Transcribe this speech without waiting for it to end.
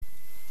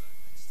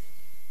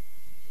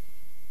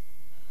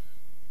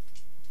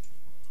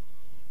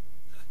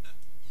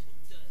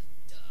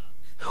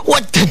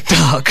What the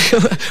duck?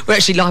 We're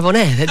actually live on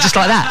air, just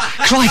like that.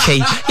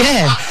 Crikey,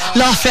 yeah,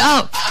 laugh it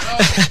up.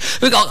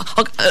 We got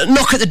a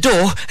knock at the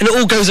door and it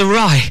all goes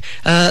awry.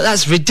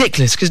 That's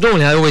ridiculous, because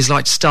normally I always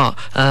like to start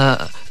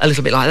a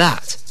little bit like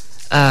that.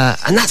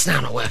 And that's now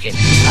not working.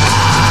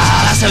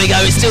 That's how we go.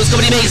 It's Steele's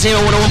Comedy Meets here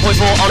on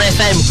 101.4 on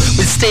FM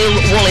with Steele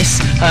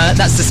Wallace.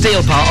 That's the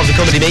Steele part of the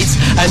Comedy Meets.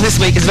 And this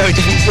week is a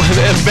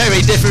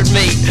very different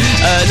meet.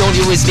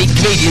 Normally we always meet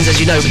comedians, as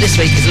you know, but this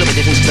week is a little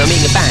bit different because I'm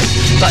meeting a band.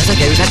 But it's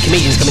okay, we've had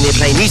comedians come in here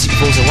playing music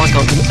before, so why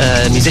can't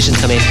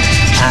musicians come in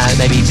and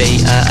maybe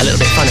be a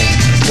little bit funny?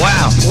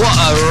 Wow, what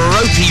a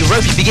ropey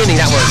beginning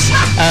that was.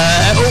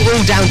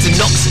 All down to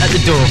knocks at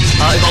the door.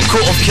 I got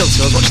caught off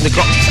kilter. I was watching the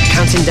clock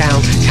counting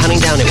down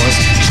it was.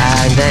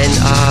 And then,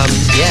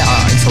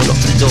 someone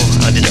knocked at the door.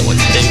 I didn't know what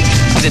to do.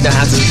 I didn't know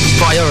how to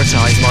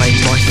prioritise my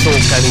thought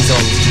goings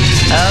on.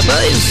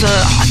 But it was,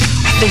 I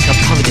think I've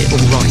covered it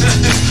all right.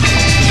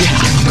 Yeah,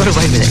 I've got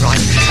away with it, right?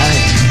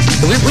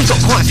 We've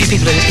got quite a few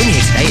people in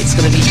here today. It's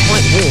going to be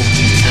quite warm.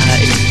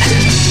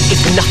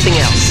 If nothing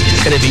else,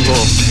 it's going to be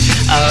warm.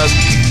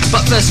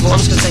 But first of all,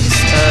 I'm just going to take us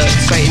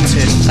straight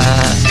into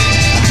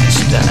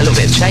just a little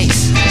bit of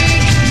chase.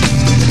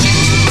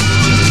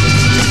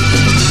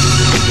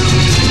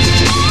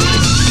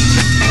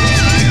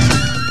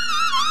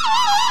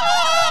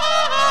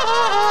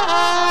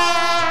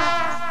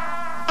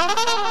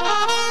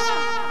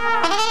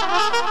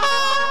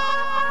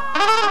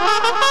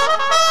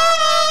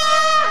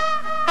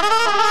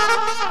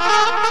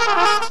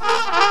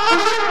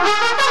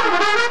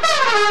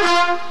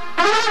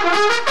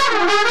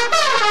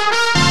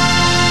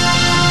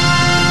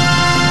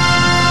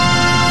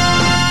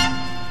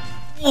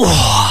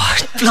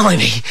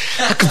 Blimey,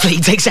 that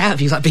completely takes it out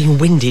of you, like being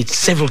winded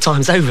several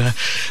times over,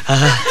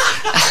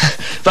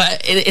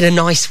 but in a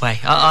nice way.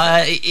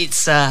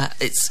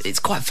 It's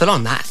quite full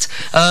on.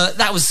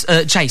 That was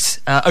Chase,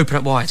 Open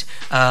Up Wide.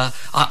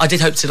 I did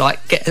hope to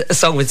get a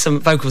song with some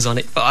vocals on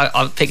it, but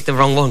I picked the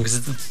wrong one because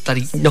of the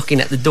bloody knocking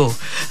at the door.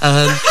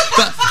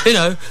 But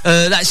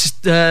that's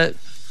just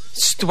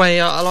the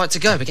way I like to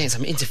go. We're getting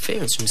some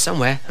interference from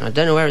somewhere, and I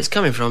don't know where it's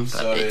coming from,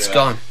 but it's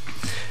gone.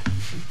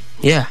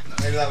 Yeah.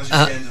 Maybe that was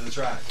just the end of the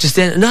track. Just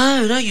the end?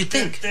 No, you'd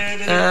think.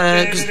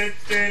 That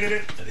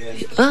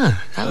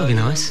would be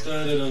nice.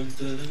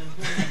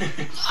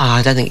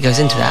 I don't think it goes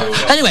into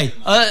that. Anyway,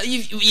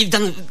 you've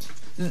done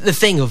the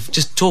thing of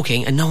just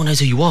talking and no one knows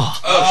who you are.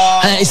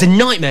 It's a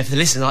nightmare for the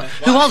listener. Like,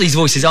 who are these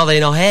voices? Are they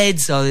in our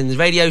heads? Are they in the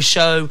radio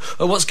show?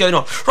 Or what's going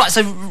on? Right,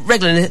 so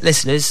regular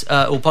listeners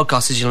or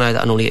podcasters, you'll know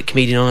that I normally get a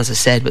comedian on, as I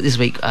said, but this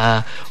week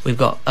we've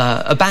got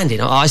a band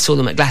in. I saw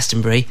them at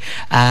Glastonbury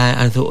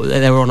and I thought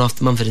they were on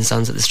after Mumford &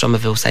 Sons at the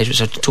Stromerville stage,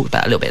 which I talked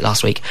about a little bit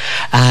last week.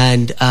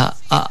 And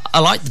I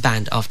liked the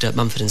band after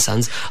Mumford &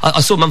 Sons.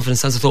 I saw Mumford &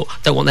 Sons, I thought,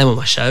 don't want them on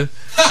my show.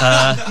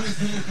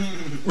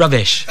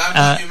 Rubbish.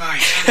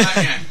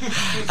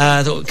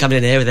 I thought coming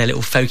in here with their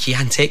little folky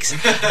antics.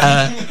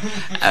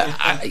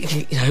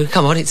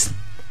 Come on, it's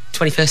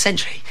 21st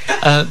century.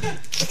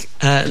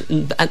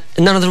 And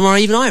none of them are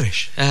even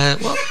Irish.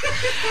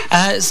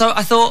 So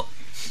I thought,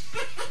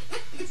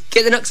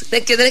 get the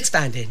next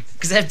band in,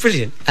 because they're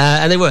brilliant.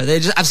 And they were. They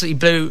just absolutely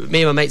blew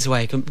me and my mates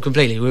away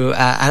completely. We were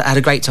had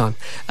a great time.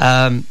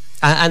 And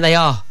they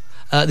are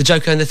the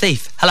Joker and the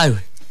Thief. Hello.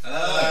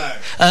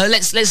 Hello.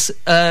 Let's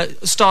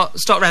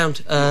start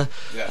round.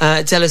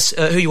 Tell us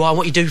who you are and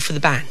what you do for the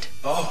band.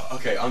 Oh,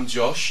 okay. I'm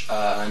Josh.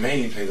 I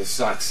mainly play the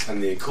sax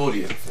and the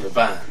accordion for the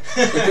band.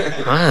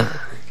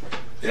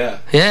 Yeah.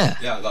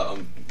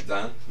 I'm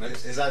Dan.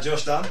 Next. Is that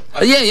Josh Dan?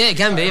 Yeah, it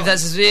can be. If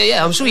that's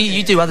I'm sure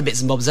you do other bits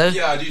and bobs though.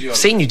 Yeah, I do. I've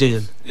seen you do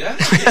them. Yeah.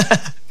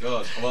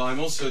 God. Well, I'm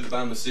also the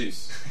band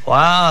masseuse.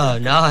 Wow,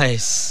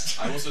 nice.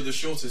 I'm also the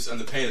shortest and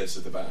the palest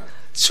of the band.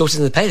 Shorter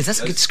than the palest.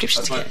 That's a good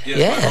description to get.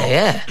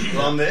 Yeah.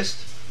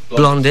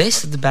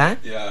 Blondest of the band.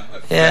 Yeah.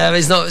 Yeah, but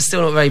it's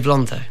still not very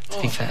blonde though.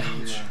 To be fair.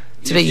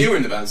 You were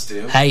in the band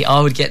still. Hey,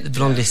 I would get the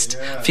blondest.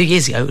 Yeah. A few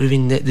years ago, it would have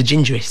been the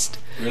gingerest.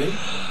 Really?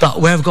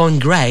 But where I've gone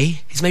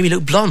grey, it's made me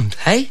look blonde.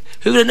 Hey,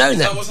 who would have known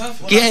that? What's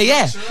happened?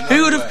 Yeah.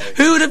 Who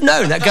would have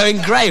known that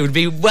going grey would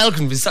be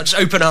welcomed with such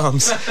open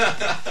arms?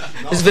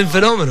 It's been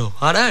phenomenal.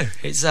 I know.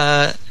 It's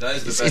that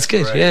is the best it's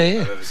good. grey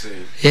I've ever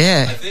seen.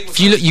 Yeah. If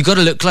you got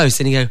to look close,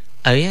 then you go,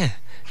 oh yeah,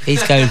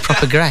 he's going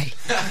proper grey.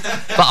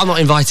 But I'm not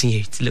inviting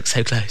you to look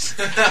so close.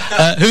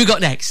 Who we got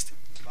next?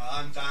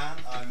 I'm Dan.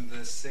 I'm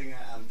the singer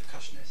and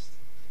percussionist.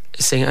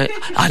 Singer.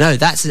 I know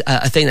that's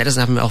a thing that doesn't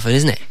happen often,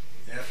 isn't it?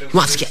 Yeah, You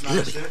might have to get a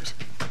little bit.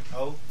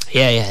 Oh.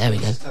 Yeah. There we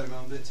go. Tell him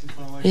I'm a bit too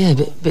far away. Yeah, a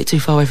bit too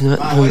far away from the.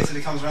 Wait till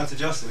he comes around to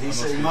Justin. He's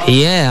sitting miles.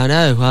 Yeah, I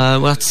know.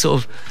 We'll have to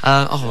sort of.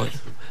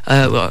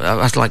 Well,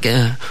 I'll have to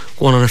get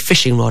one on a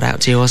fishing rod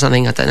out to you or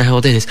something. I don't know how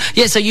I'll do this.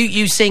 Yeah, so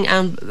you sing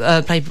and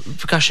play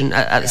percussion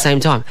at the same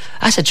time.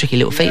 That's a tricky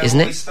little feat, isn't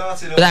it?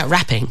 Without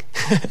rapping.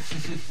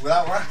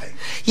 Without rapping?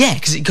 Yeah,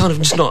 because it kind of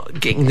just not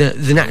getting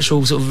the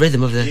natural sort of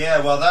rhythm of the...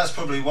 Yeah, well, that's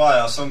probably why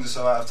our songs are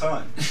so out of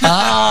time.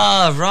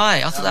 Ah,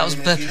 right. I thought that was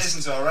If purpose. you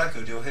listen to our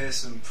record, you'll hear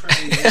some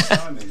pretty loose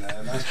timing there,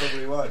 and that's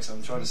probably why, because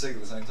I'm trying to sing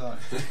at the same time.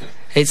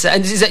 It's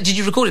did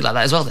you record it like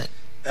that as well then?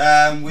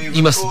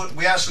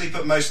 We actually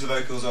put most of the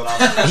vocals on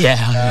our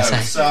Yeah,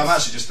 so I'm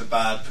actually just a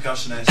bad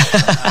percussionist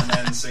and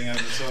then sing over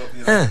the top,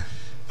 you know.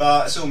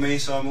 But it's all me,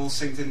 so I'm all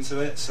synced into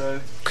it.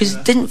 So because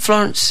didn't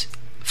Florence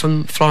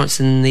from Florence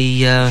and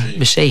the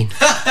Machine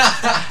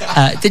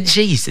didn't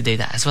she used to do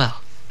that as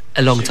well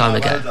a long time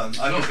ago? Well done.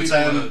 I could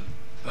pretend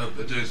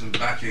doing some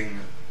backing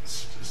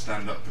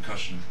stand-up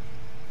percussion.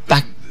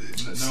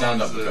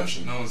 Stand-up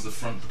percussion. No one's the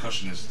front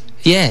percussionist.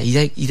 Yeah,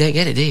 you don't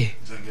get it, do you?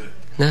 Don't get it.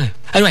 No.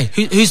 Anyway,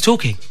 who's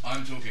talking?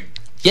 I'm talking.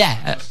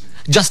 Yeah,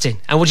 Justin.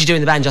 And what do you do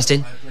in the band,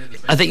 Justin?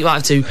 I think you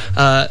might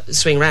have to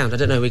swing round. I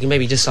don't know. We can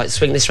maybe just like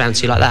swing this round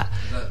to you like that.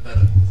 Is that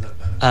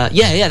better?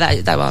 Yeah,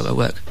 that might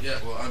work. Yeah,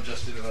 well, I'm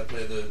Justin and I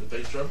play the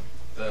bass drum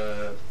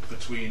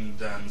between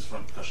Dan's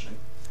front percussioning.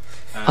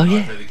 And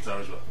I play the guitar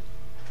as well.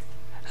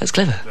 That's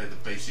clever. I play the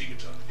bassy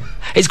guitar.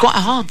 It's quite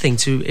a hard thing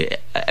to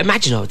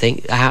imagine, I would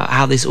think,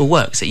 how this all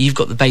works. That you've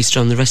got the bass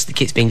drum, the rest of the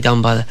kit's being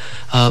done by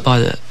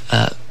the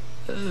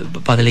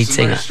lead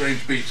singer. Some very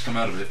strange beats come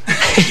out of it.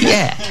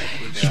 Yeah,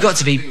 you've got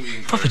to be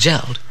proper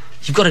gelled.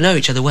 You've got to know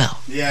each other well.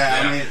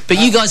 Yeah, I mean. But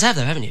you guys have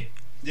though, haven't you?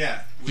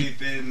 Yeah, we've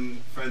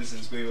been friends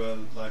since we were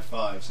like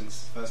 5,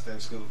 since the first day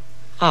of school.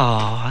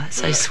 Oh, that's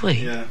so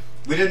sweet. Yeah,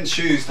 we didn't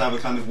choose to have a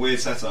kind of weird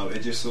setup.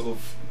 It just sort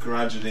of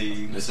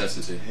gradually.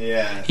 Necessity.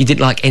 Yeah. You didn't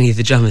like any of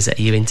the drummers that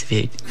you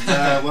interviewed?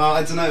 Well,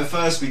 I don't know. At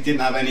first, we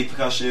didn't have any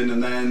percussion,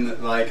 and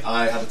then like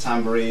I had a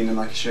tambourine and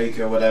like a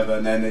shaker or whatever,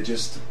 and then it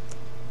just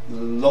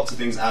lots of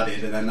things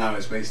added, and then now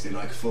it's basically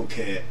like a full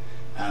kit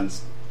and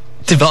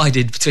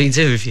divided between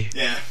two of you.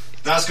 Yeah.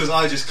 That's because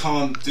I just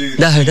can't do the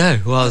feet.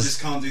 I just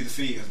can't do the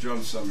feet of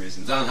drums for some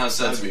reason. Dan has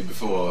said to me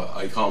before,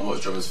 I can't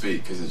watch drummers'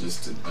 feet because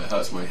it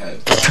hurts my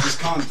head. I just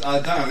can't, I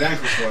don't have the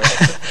ankles for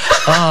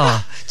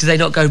it. Do they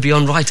not go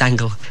beyond right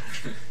angle?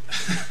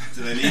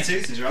 Do they need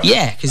to drum?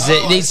 Yeah, because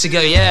it needs to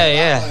go,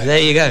 yeah, there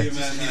you go.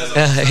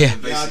 Yeah,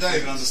 I don't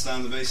even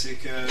understand the basic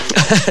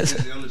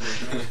theology.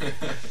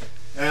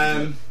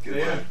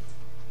 Yeah.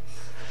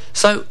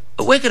 So,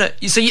 we're gonna,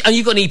 and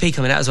you've got an EP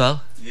coming out as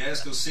well? Yeah,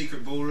 it's called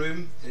Secret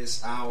Ballroom.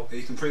 It's out.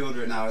 You can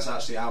pre-order it now. It's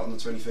actually out on the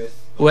 25th.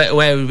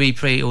 Where would we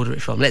pre-order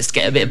it from? Let's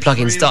get a bit of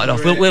plug-in started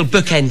off. We'll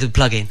bookend the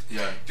plug-in.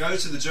 Yeah. Go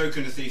to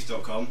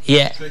thejokerandthethief.com.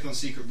 Yeah. Click on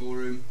Secret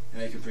Ballroom,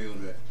 and you can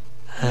pre-order it.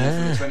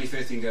 And from the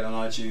 25th, you can get it on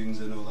iTunes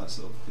and all that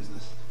sort of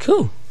business.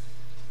 Cool.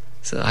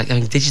 So like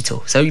going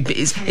digital. So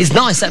it's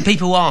nice that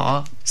people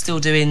are still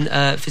doing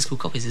physical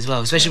copies as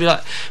well, especially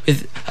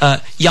with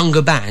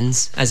younger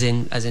bands, as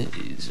in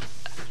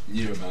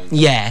newer bands.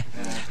 Yeah.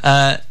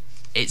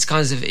 It's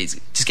kind of it's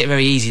just get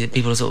very easy that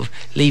people are sort of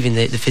leaving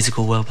the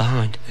physical world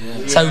behind.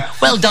 Yeah. So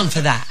well done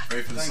for that.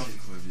 Very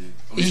philosophical of you.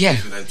 Yeah.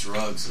 With their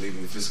drugs,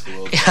 leaving the physical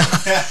world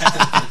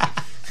behind.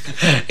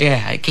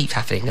 Yeah, it keeps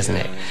happening, doesn't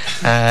it?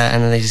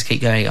 And then they just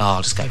keep going,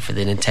 I'll just go for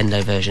the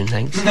Nintendo version,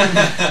 thanks.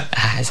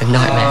 It's a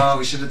nightmare. Oh,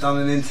 we should have done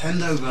a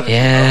Nintendo version.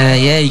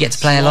 Yeah, you get to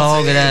play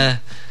along and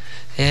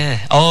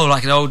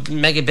like an old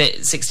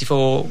megabit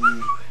 64.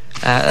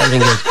 That'd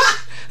been good.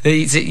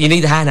 You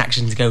need the hand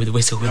action to go with the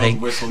whistle, I think.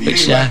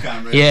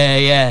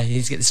 Yeah, you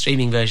need to get the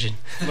streaming version.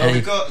 Well,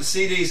 we've got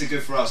CDs are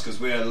good for us because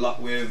we're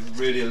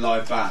really a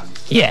live band.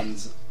 Yeah.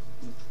 And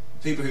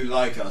people who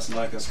like us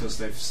because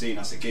they've seen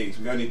us at gigs.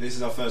 This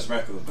is our first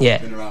record, but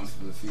we've been around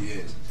for a few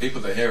years. People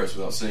that hear us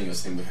without seeing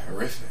us think we're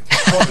horrific.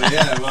 Probably,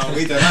 yeah. Well,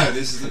 we don't know.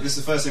 This is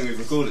the first thing we've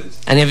recorded.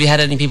 And have you had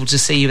any people to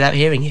see you without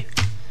hearing you?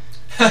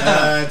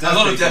 A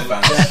lot of deaf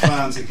bands. Deaf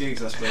bands at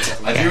gigs, I suppose.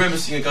 I do remember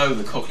seeing a guy with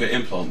a cochlear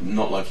implant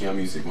not liking our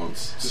music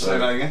once. Just say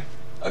that again.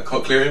 A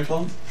cochlear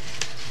implant?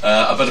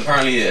 But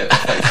apparently it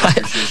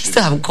affects I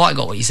still haven't quite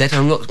got what you said.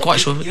 I'm not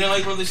quite sure. You know,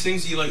 like one of those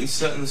things you like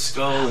insert in the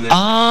skull and then...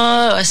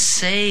 Oh, I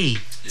see.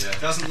 Yeah.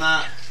 Doesn't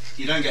that...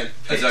 You don't get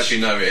pitch.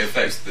 Actually, no, it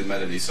affects the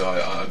melody, so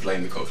I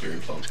blame the cochlear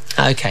implant.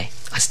 Okay.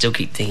 I still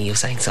keep thinking you're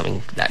saying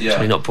something that's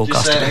probably not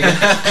broadcastable.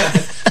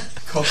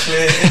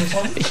 Cochlear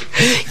implant?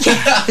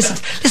 Yeah,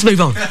 let's move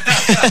on.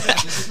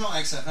 This is not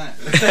XFM.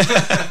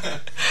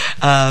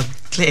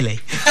 Clearly.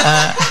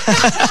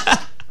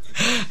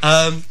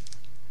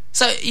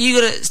 So you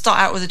got to start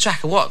out with a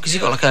track or what? Because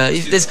you've got like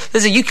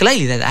there's a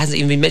ukulele there that hasn't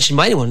even been mentioned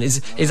by anyone.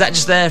 Is that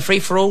just there free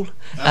for all?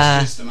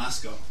 That's just a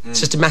mascot. It's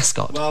just a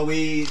mascot. Well,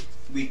 we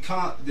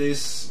can't. The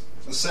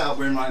setup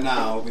we're in right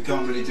now, we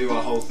can't really do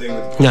our whole thing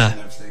with No. and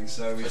everything.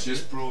 So we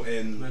just brought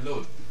in like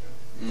little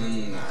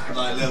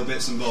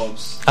bits and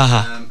bobs.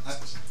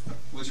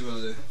 What do you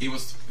want to do? He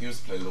wants to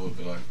play Lord,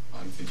 but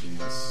I'm thinking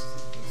that's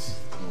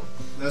not.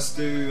 Let's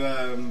do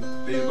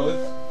Be the Boy.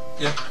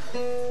 Yeah.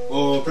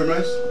 Or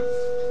Primrose.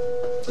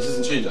 This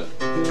isn't tuned up.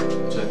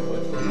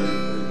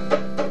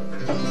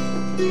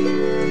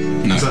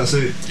 No. Is that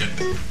suit? Yeah.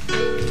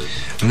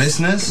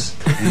 Listeners,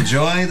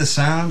 enjoy the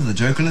sound of the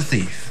Joker and the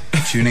Thief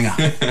tuning up.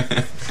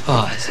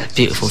 Oh, it's a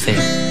beautiful thing.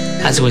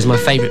 That's always my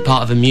favourite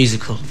part of a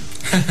musical.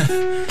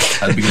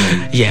 At the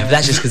beginning. Yeah, but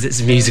that's just because it's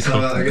a musical.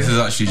 This is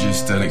actually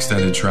just an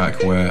extended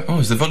track where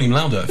is the volume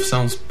louder? It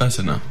sounds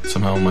better now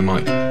somehow on my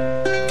mic.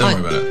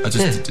 Don't worry about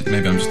it.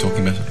 Maybe I'm just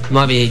talking better.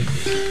 Might be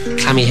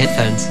clammy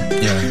headphones.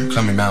 Yeah,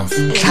 clammy mouth.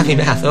 Clammy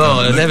mouth. Oh,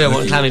 I never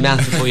want clammy mouth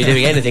before you're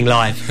doing anything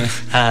live.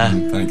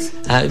 Thanks.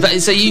 But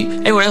so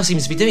everyone else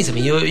seems to be doing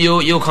something.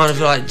 You're kind of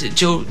like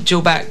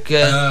chill back.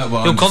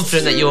 You're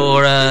confident that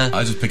your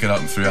I just pick it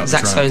up and throughout the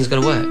track. saxophone's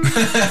going to work.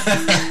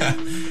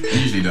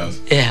 It usually does.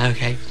 Yeah.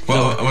 Okay.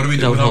 Well, what are we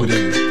doing? What are we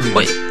doing?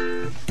 Wait.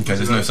 Okay,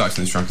 there's no sax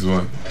in this track as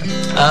well.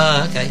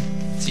 Okay.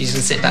 So you just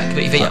gonna sit back,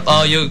 put your feet up.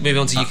 Oh, you're moving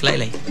on to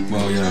ukulele.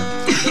 Well,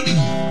 yeah. What do you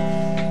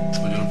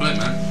want to play,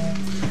 man?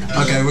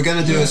 Okay, we're going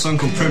to do a song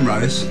called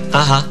Primrose,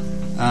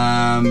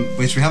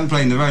 which we haven't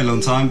played in a very long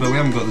time, but we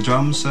haven't got the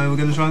drums, so we're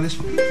going to try this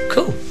one.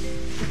 Cool.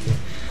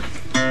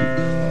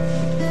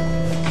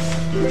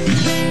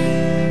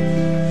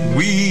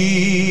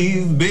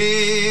 We've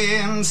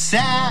been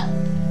sat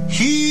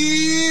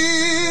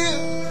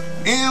here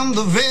in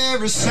the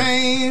very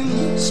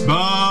same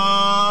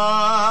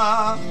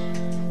spot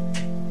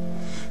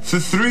for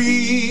 3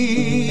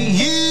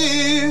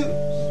 years,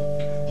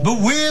 but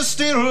we're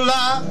still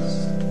lost.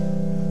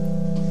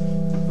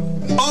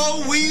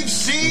 Oh, we've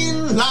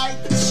seen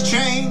lights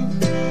change,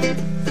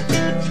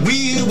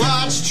 we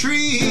watch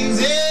trees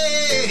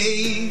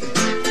age,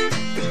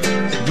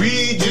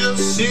 we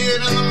just sit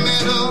in the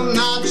middle,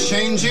 not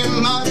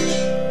changing much.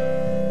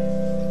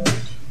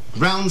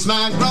 Rounds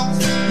my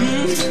growth,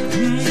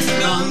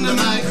 under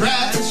my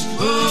crash.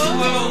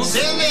 Oh,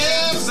 send the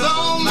hips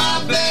on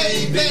my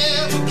baby,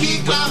 we'll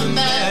keep climbing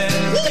back.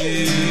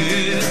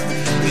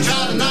 You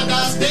try to knock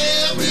us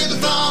dead with a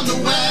thunder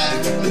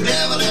whack. The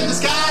devil in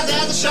disguise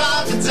has a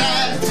sharp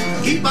attack.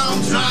 Keep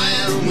on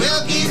trying,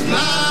 we'll keep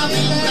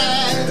climbing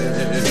back.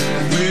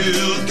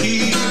 We'll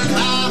keep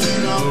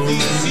climbing up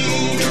these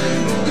hills,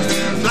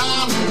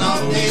 climbing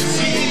up these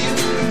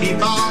hills.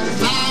 Keep on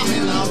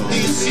climbing up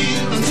these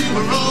hills until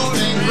we're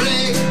rolling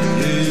great.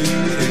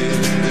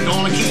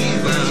 Gonna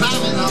keep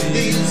climbing up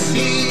these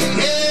hills,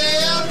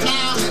 yeah,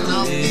 climbing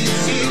up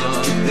these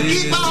hills.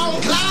 Keep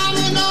on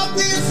climbing up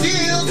these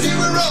hills till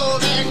we're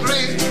rolling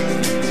great.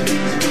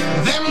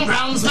 Them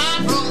grounds my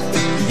broke,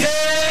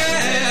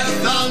 yeah,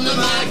 thunder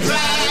my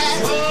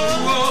crack.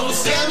 Oh,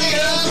 send the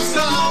earth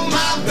on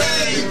my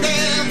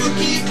baby, we'll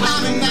keep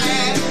climbing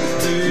back.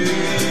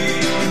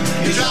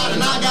 You try to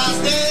knock us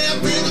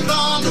dead with a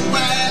thunder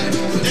whack.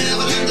 The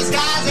devil in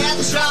disguise has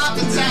a sharp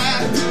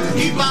attack.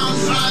 Keep on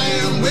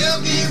trying,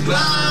 we'll keep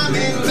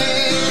climbing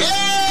back.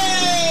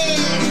 Hey,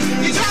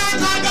 you try to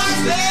knock us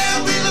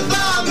dead with a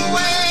thunder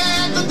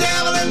whack. The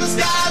devil in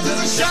disguise has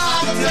a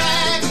sharp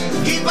attack.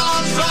 Keep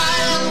on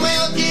trying,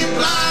 we'll keep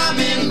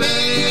climbing back.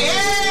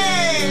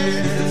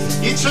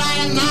 You try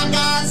to knock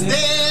us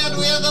dead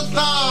with a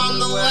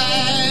thunder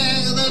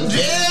whack. The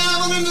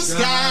devil in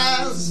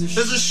disguise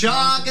has a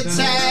shark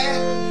attack.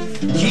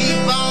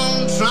 Keep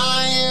on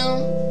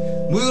trying,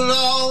 we'll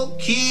all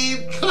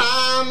keep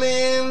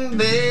climbing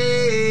back.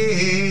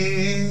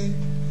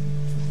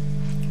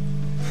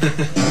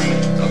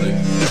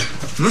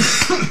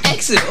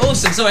 Excellent.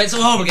 Awesome. Sorry, it's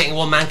all horrible getting a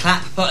one-man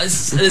clap, but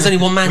there's only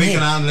one man We here.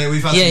 can handle it.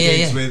 We've had some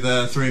gigs with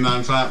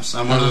 3-man claps,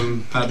 and one of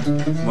them had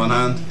one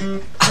hand.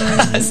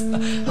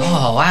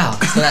 Oh wow!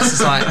 So that's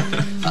just like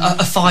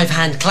a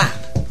 5-hand clap.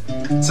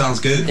 Sounds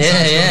good. Yeah,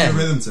 Sounds yeah. got a good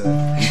rhythm to it.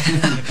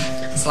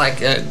 It's like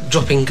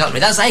dropping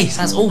cutlery. That's ace.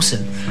 That's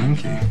awesome.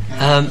 Thank you.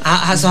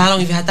 So how long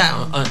have you had that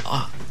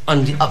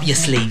up your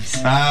sleeves?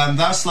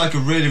 That's like a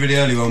really, really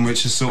early one,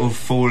 which has sort of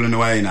fallen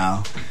away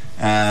now,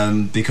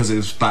 because it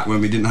was back when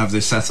we didn't have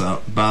this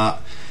setup.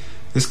 But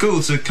it's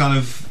cool to kind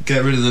of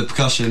get rid of the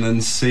percussion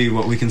and see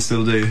what we can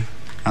still do,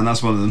 and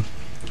that's one of them.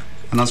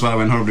 And that's why I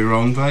went horribly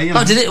wrong. But you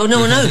know. Oh, did it? Well,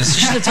 no one knows.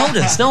 You should have told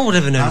us. No one would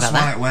ever know That's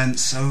about why that. it went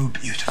so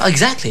beautiful. Oh,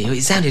 exactly.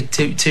 It sounded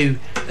to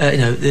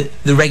the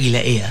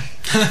regular ear.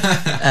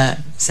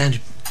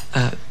 Sounded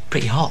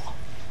pretty hot.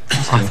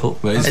 I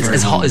thought. Well, it's very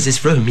as hot warm. as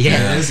this room. Yeah,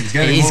 Yeah, it's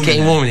getting it is warm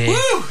getting in warm in here.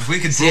 If we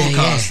could Yeah,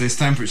 broadcast yeah. this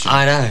temperature.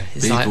 I know.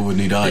 It's People like, would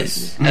need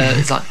ice.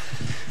 It's like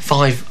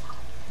 5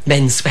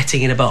 men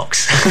sweating in a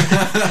box.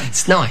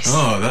 It's nice.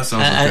 Oh, that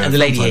sounds like and the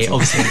lady here,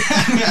 obviously,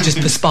 just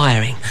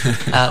perspiring,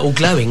 all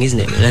glowing, isn't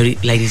it?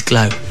 Ladies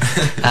glow.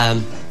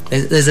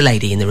 There's a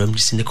lady in the room,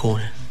 just in the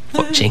corner,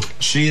 watching.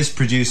 She is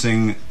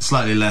producing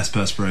slightly less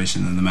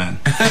perspiration than the men.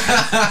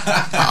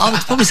 I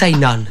would probably say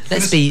none.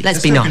 Let's be It's nice.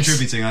 still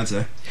contributing, I'd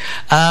say.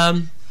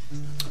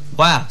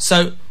 Wow.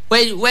 So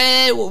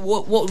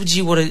what would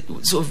you want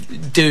to sort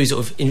of do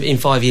in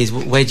 5 years?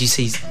 Where do you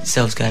see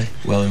yourselves go?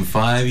 Well, in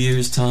 5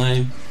 years'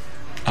 time,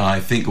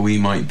 I think we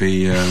might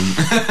be. In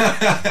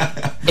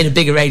a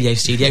bigger radio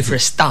studio for a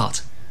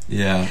start.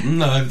 Yeah.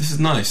 No, this is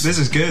nice. This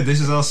is good. This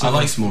is also. I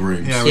like small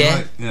rooms.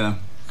 Yeah. Yeah.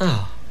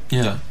 Oh.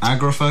 Yeah.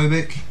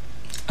 Agoraphobic.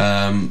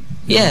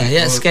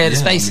 Yeah. Scared of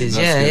spaces.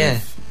 I mean, that's Yeah.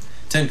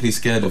 Technically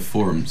scared of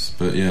forums,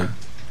 but yeah,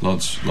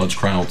 large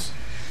crowds.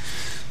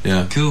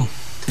 Yeah. Cool.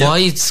 Why are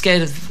you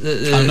scared of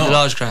the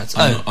large crowds?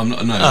 I'm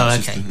not. No. Oh,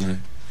 it's okay. Just, no.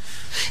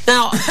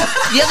 Now,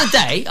 the other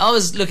day, I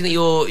was looking at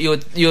your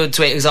Twitter,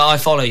 because I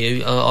follow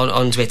you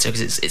on Twitter,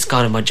 because it's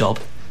kind of my job.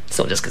 It's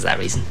not just because of that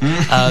reason.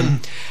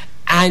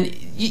 And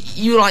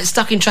you were like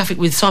stuck in traffic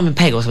with Simon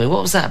Pegg or something.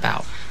 What was that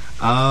about?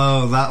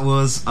 Oh, that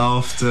was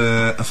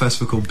after a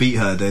festival called Beat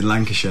Herd in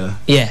Lancashire.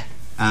 Yeah.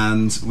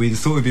 And we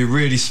thought we'd be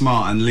really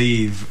smart and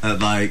leave at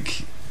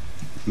like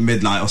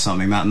midnight or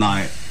something that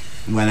night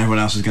when everyone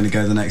else was going to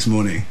go the next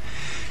morning.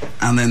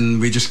 And then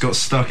we just got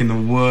stuck in the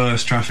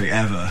worst traffic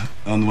ever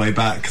on the way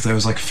back because there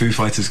was like a Foo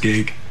Fighters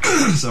gig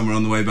somewhere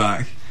on the way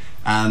back.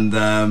 And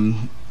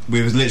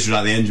we was literally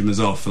like the engine was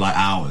off for like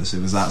hours.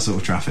 It was that sort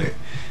of traffic.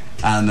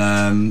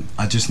 And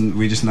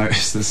we just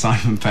noticed that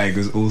Simon Pegg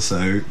was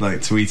also like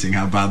tweeting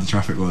how bad the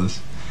traffic was.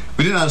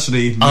 We didn't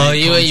actually. Oh,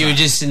 you were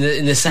just in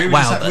the same. We were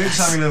just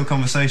having a little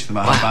conversation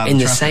about how bad in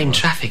the the traffic same was.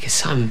 traffic as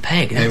Simon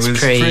Pegg. That's It was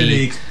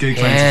pretty good claim to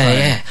fame.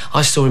 Yeah.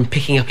 I saw him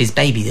picking up his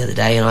baby the other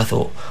day, and I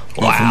thought,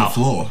 wow. Right from the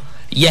floor.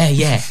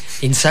 Yeah,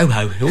 in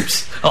Soho.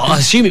 Oops. I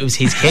assume it was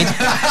his kid.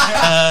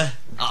 I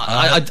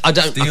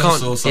don't. Steele I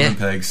can't. saw Simon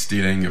Pegg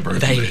stealing a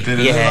broken Baby. baby. Did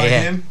it look like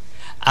him?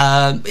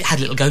 It had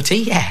a little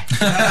goatee, yeah.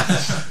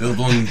 Little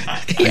blonde.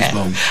 Yeah.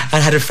 Blonde.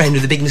 And had a friend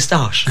with a big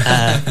moustache.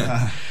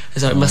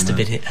 So it must have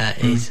been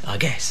his, I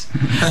guess.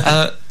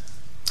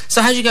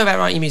 So how do you go about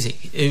writing your music?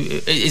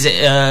 Is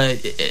it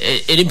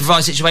an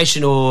improvised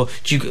situation, or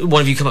do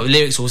one of you come up with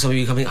lyrics, or some of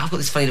you come in, I've got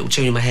this funny little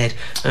tune in my head,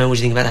 what do you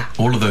think about that?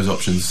 All of those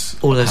options.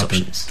 All of those happen.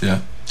 options. Yeah.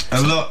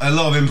 A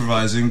lot of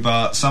improvising,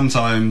 but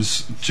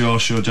sometimes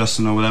Josh or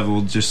Justin or whatever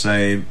will just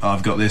say,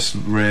 I've got this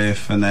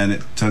riff, and then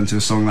it turns into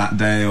a song that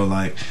day, or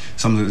like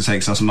something that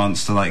takes us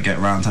months to like get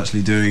around to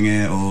actually doing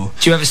it. Or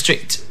do you have a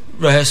strict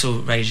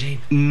rehearsal regime?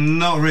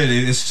 Not really.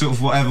 It's sort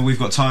of whatever we've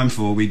got time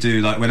for, we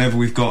do. Like whenever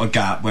we've got a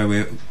gap where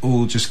we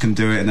all just can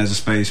do it and there's a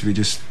space, we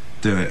just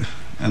do it.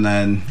 And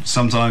then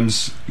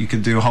sometimes you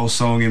could do a whole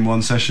song in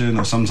one session,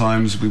 or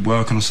sometimes we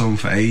work on a song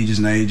for ages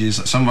and ages.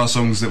 Like some of our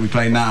songs that we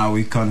play now,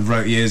 we kind of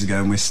wrote years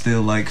ago, and we're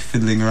still like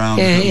fiddling around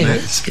a little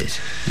bit. That's good.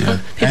 Yeah.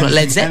 People like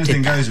Led Zeppelin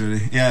Anything did that. goes,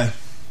 really. Yeah.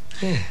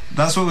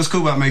 That's what was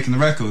cool about making the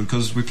record,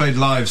 because we played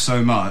live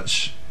so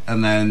much,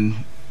 and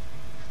then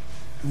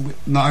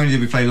not only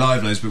did we play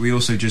live loads, but we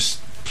also just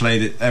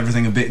played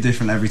everything a bit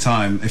different every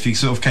time. If you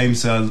sort of came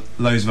to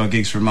loads of our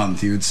gigs for a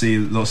month, you would see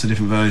lots of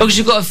different versions. Because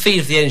you've got a feed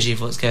of the energy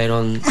of what's going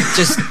on.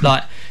 Just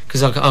like,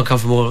 because I come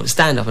from more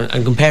stand-up,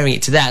 and comparing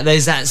it to that,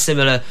 there's that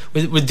similar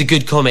with the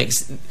good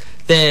comics.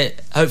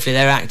 Hopefully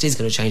their act is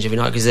going to change every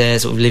night, because they're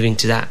sort of living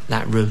to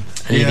that room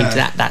and living to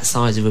that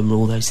size of room and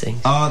all those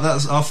things.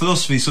 That's our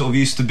philosophy. Sort of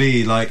used to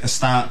be like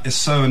it's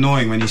so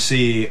annoying when you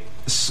see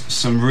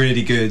some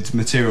really good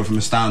material from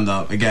a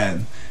stand-up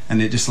again,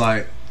 and it just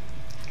like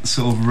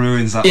sort of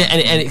ruins that. Yeah,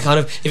 and it kind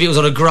of, if it was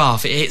on a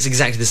graph, it hits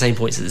exactly the same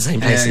points at the same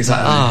place. Yeah, It's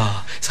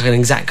like, it's like an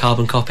exact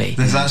carbon copy.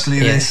 There's actually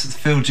this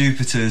Phil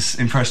Jupiter's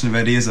impression of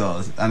Eddie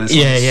Izzard, and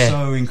it's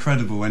so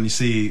incredible when you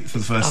see it for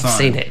the first time. I've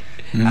seen it.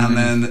 And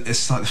then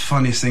it's like the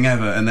funniest thing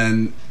ever, and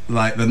then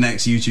like the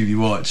next YouTube you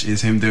watch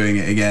is him doing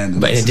it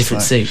again, But in a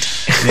different suit.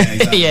 Yeah,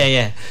 exactly.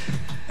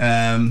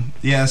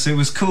 Yeah. So it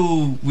was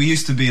cool. We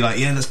used to be like,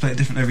 let's play it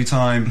different every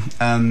time,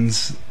 and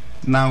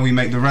now we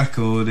make the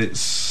record,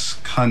 it's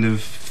kind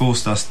of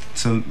forced us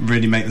to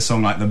really make the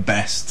song like the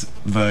best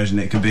version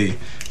it could be.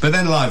 But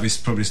then live we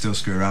probably still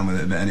screw around with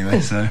it a bit anyway.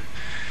 So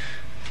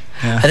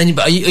yeah. And then,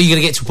 are you going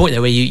to get to a point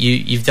there where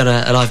you've done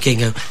a live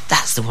gig and go,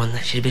 that's the one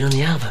that should have been on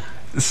the album?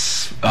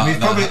 We've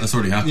probably, that's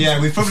already happened.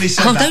 Yeah, we've probably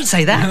said Oh, that. don't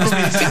say that.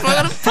 People are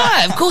gonna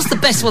buy it. Of course the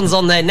best one's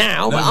on there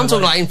now, but I'm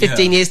talking like in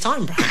 15 years'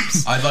 time,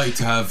 perhaps. I'd like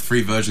to have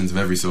 3 versions of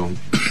every song.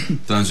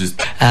 That's just.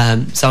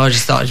 So I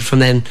just started from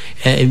then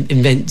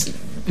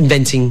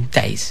inventing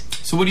days.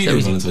 So what do you do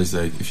on Valentine's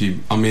Day?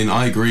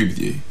 I agree with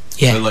you.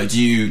 Yeah. So like,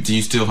 do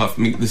you still have?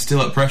 There's still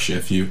that pressure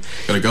if you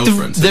got a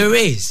girlfriend. There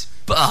is,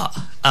 but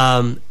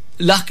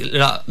luckily,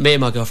 me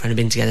and my girlfriend have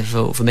been together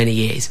for many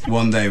years.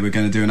 One day we're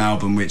going to do an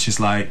album which is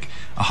like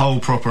a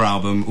whole proper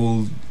album,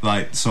 all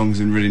like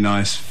songs in really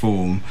nice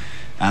form,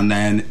 and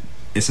then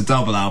it's a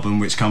double album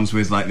which comes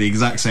with like the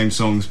exact same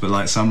songs, but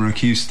like some are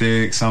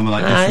acoustic, some are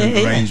like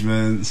different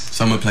arrangements.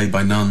 Some are played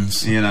by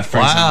nuns. For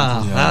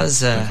example. That's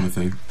that kind of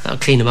thing. That'll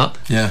clean them up.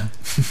 Yeah.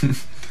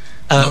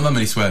 Not that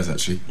many swears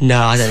actually. No,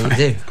 I don't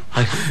think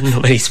I do.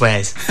 Not many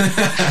swears.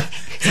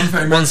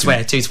 One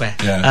swear, 2 swear.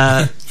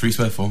 Yeah. 3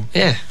 swear, 4.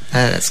 Yeah,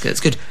 that's good. That's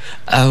good.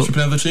 Should we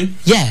play another tune?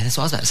 Yeah, that's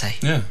what I was about to say.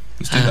 Yeah,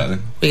 let's do that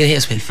then. We're going to hit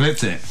us with.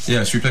 Flipped it.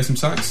 Yeah, should we play some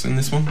sax in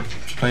this one?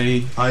 Should we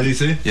play? I do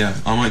too. Yeah,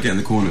 I might get in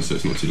the corner so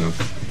it's not too loud.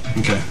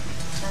 Okay.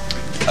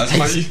 That's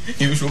my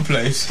usual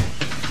place.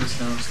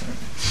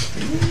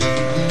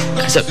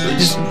 So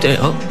just do it.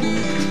 Oh,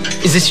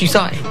 is this you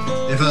starting?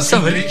 If that's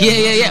Sorry.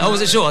 Yeah. I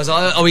wasn't sure. I was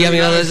like, are we having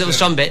another little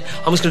strum bit?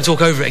 I'm just going to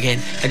talk over it again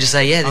and just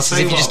say, this is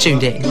if you just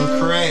tuned in.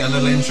 We'll create a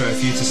little intro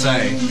for you to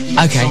say.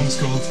 Okay. The song's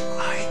called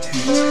I Do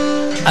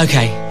It.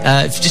 Okay,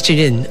 if you just tuned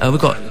in,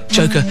 we've got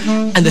Joker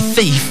and the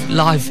Thief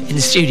live in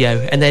the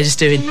studio, and they're just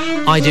doing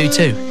I Do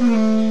Too.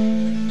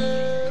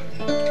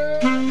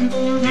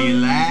 Do you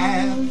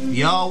laugh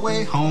your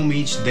way home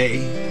each day?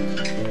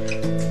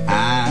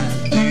 I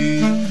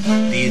do.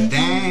 Do you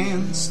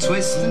dance,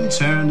 twist and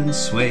turn and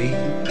sway?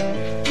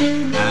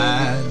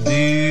 I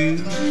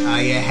do.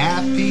 Are you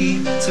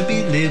happy to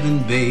be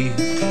living, babe?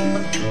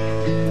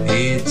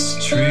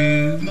 It's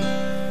true.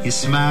 You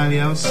smile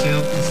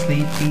yourself to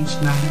sleep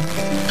each night?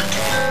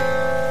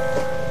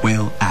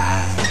 Well,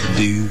 I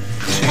do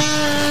too.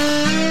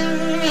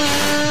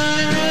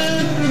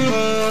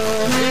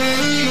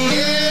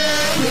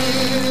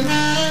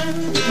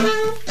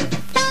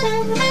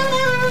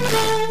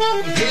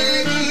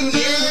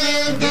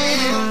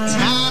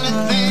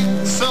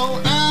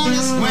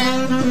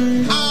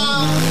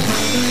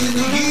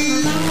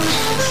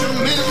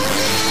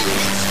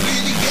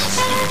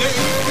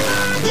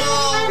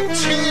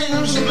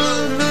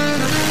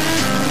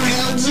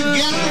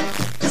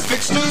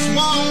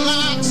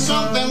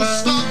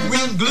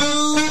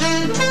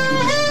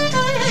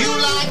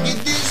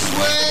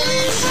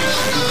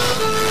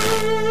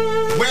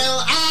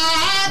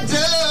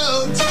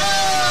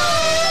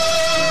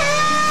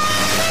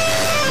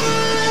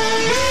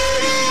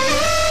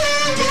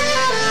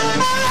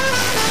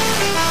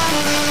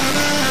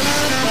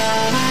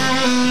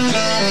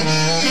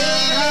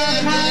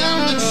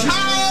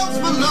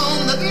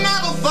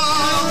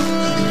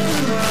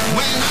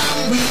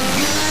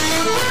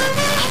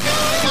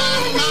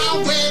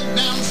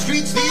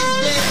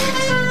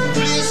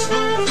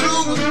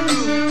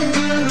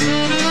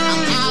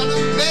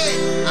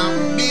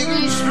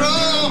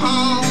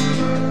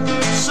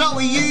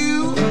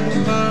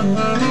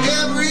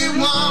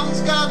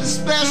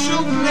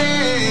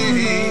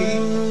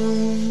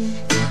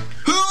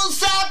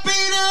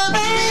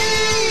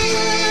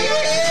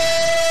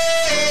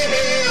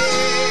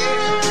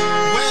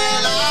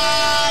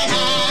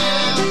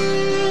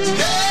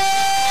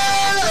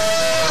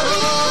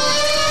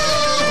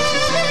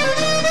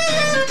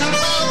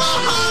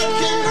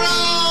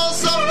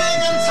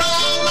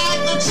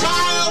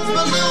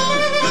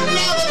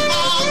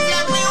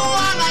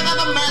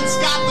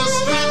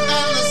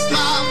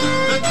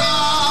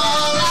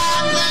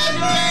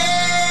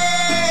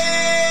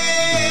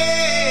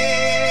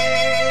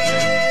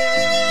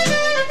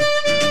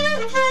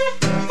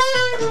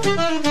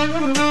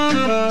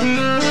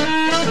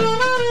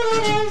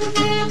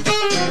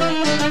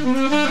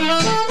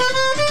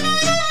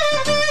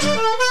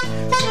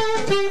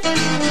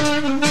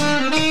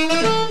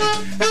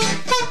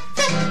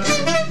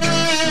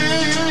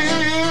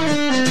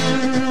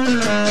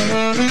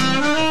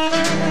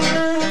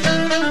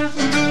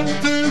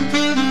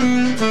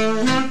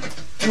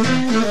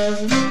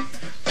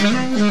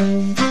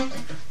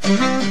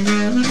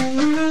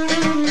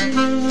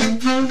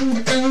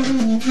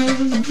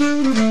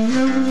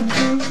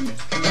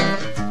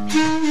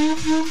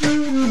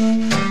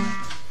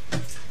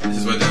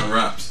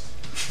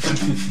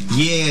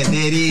 Yeah,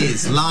 that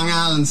is Long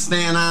Island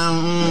stand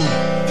on.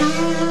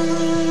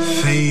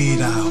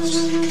 Fade out.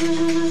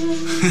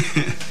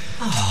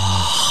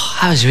 Oh,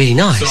 that was really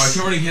nice. So I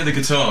can already hear the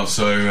guitar.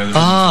 So you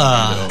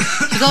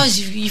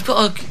guys, you've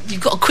got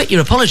to quit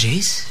your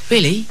apologies.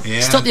 Really,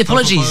 Yeah, stop the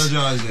apologies. stop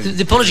apologising.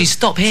 The apologies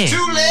stop here.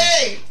 Too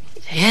late.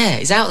 Yeah,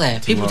 it's out there.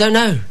 People what? don't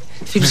know.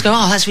 People just go,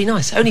 "Oh, that's really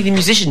nice." Only the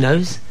musician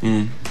knows.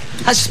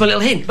 That's just my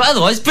little hint. But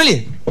otherwise,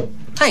 brilliant.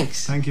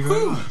 Thanks. Thank you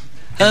very much.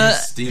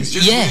 It's It's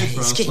just Yeah, weird for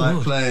it's us, getting like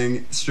more.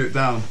 playing stripped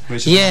down,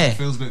 which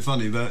feels a bit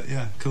funny, but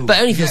yeah, cool. But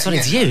it only feels funny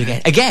to you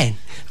again.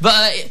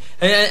 But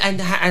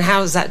and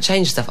how does that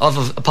change stuff?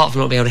 Apart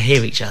from not being able to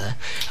hear each other,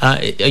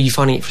 are you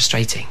finding it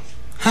frustrating?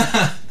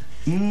 I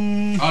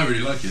really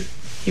like it.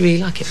 You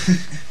really like it.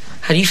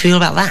 How do you feel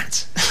about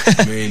that?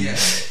 I mean,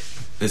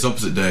 it's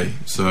opposite day.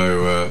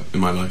 So in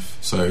my life,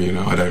 so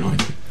I don't like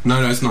it.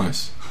 No, it's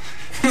nice.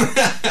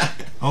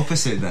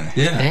 Opposite day.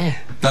 Yeah.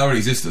 That already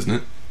exists, doesn't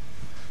it?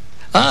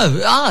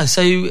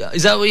 So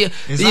is that what you?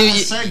 Is that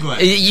a segue?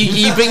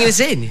 You bringing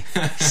us in?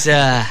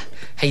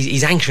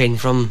 He's anchoring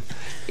from.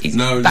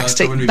 No, that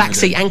wouldn't be my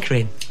backseat day.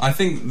 anchoring. I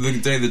think the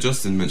day that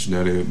Justin mentioned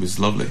earlier was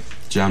lovely.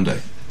 Jam day.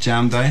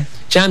 Jam day.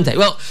 Jam day.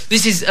 Well,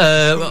 this is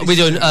we're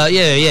doing.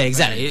 Yeah,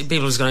 exactly.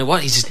 People are just going,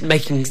 "What? He's just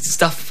making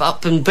stuff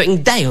up and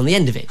putting day on the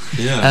end of it."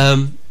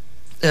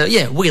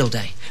 Yeah. Wheel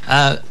day.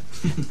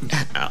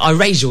 I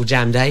raise your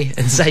jam day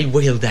and say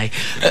wheel day.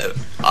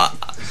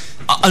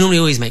 I normally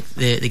always make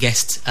the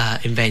guests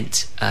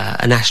invent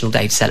a national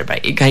day to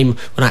celebrate. It came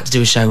when I had to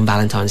do a show on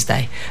Valentine's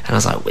Day, and I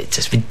was like, it's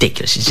just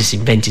ridiculous. It's just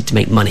invented to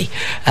make money.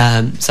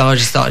 So I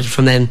just started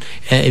from then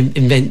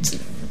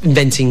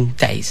inventing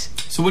days.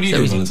 So what do you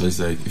do on Valentine's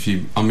Day?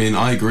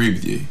 I agree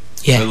with you.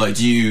 Yeah. So, like,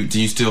 do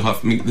you still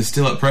have? There's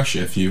still that pressure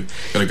if you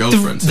got a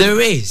girlfriend. There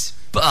is,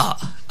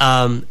 but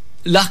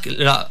luckily,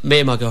 me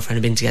and my girlfriend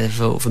have been together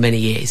for many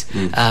years,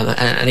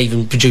 and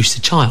even produced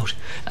a child.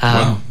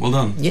 Wow, well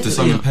done. Yeah, Does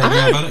Simon pay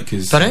me about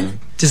it? Pardon?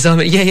 Does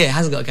Simon? Yeah, it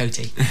hasn't got a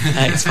goatee.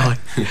 It's fine.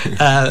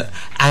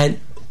 And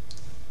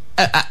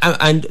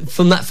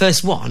from that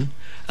first one,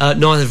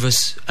 neither of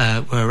us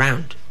were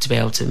around to be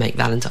able to make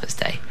Valentine's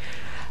Day.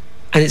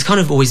 and it's kind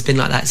of always been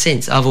like that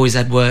since. I've always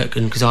had work,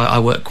 and because I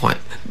work quite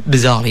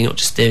bizarrely, not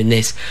just doing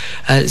this,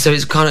 so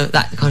it's kind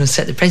of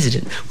set the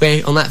precedent.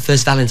 Where on that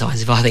first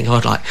Valentine's, if I think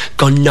I'd like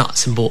gone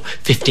nuts and bought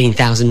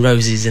 15,000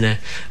 roses and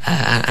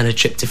a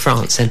trip to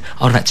France, and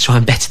I'd have had to try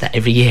and better that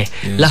every year.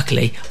 Yeah.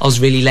 Luckily, I was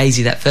really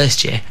lazy that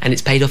first year, and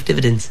it's paid off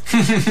dividends.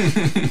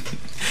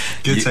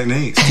 Good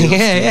techniques.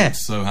 Yeah.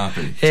 So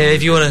happy. Yeah,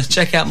 if you want to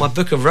check out my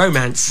book of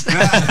romance.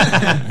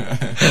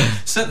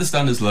 Set the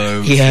standards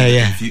low. Yeah, so that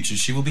yeah. In the future,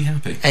 she will be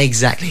happy.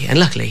 Exactly, and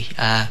luckily,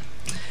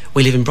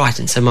 we live in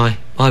Brighton, so my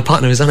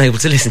partner is unable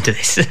to listen to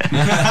this.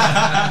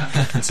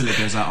 Until it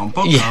goes out on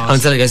podcast. Yeah,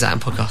 until it goes out on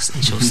podcast,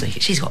 and she'll see.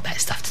 She's got better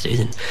stuff to do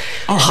than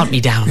hunt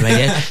me down on the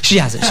radio. She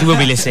hasn't. She will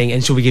be listening,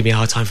 and she'll be giving me a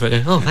hard time for it.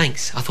 Going, oh,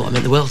 thanks. I thought I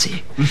meant the world to you.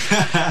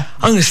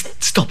 I'm going to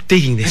stop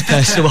digging this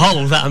personal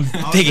hole that I'm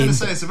digging. I was going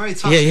to say, it's a very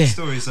touching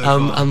story so far.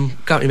 I'm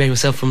currently making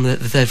myself from the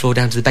third floor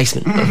down to the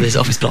basement of this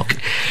office block.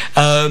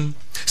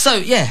 So,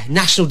 yeah,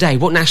 National Day.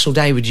 What National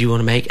Day would you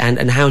want to make,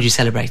 and how would you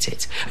celebrate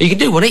it? You can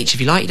do one each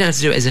if you like. You don't have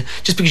to do it as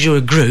just because you're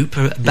a group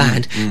or a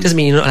band doesn't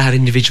mean you're not allowed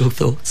individual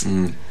thoughts.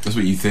 That's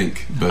what you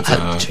think, but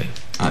True.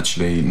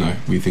 actually, no,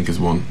 we think as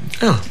one.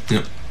 Oh,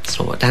 Yep. that's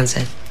not what Dan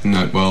said.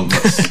 No, well,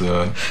 that's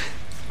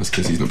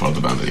because he's not part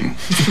of the band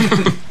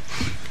anymore.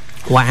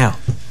 Wow.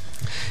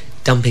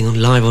 Dumping on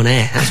live on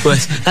air. That's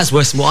worse. That's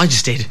worse than what I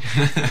just did.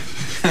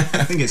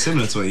 I think it's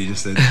similar to what you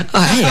just did.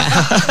 Oh, hey.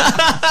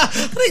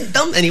 I didn't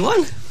dump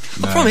anyone.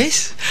 No. I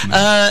promise.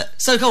 No.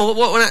 So, come on,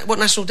 what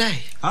National Day?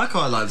 I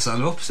quite like the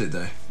sound of Opposite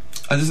Day.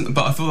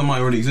 But I thought that might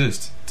already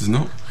exist. Does it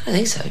not? I don't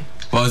think so.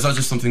 Well, is that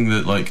just something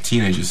that like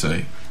teenagers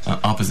say?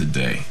 Opposite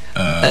day.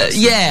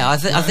 Yeah, I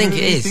think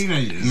it is.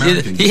 Teenagers.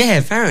 Americans. Yeah,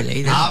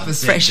 apparently. They're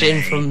Opposite fresh day.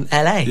 in from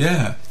LA.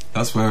 Yeah,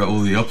 that's where all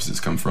the opposites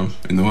come from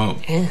in the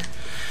world. Yeah.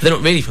 They're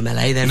not really from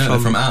LA, they're No, from they're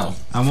from Al.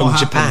 And From what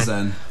Japan.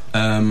 happens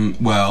then?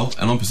 Well,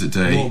 an opposite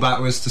day. Walk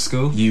backwards to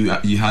school? You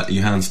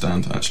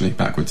handstand actually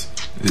backwards.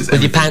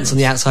 with your pants on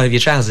the outside of your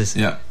trousers.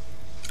 Yeah.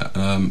 But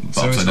So it's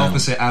upside down.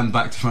 opposite and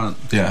back to front.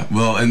 Yeah.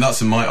 Well, and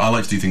that's I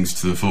like to do things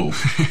to the full.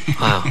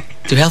 Wow.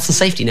 Do health and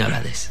safety know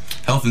about this?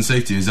 Health and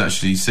safety is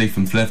actually safe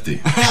and flefty.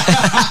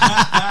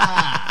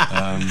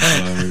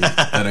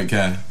 So they don't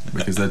care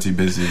because they're too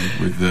busy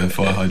with the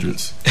fire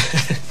hydrants.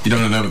 You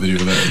don't know what they do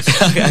with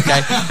those.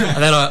 okay.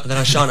 And then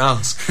I shan't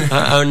ask.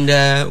 What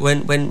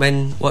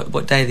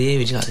day of the year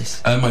would you like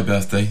this? My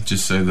birthday,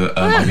 just so that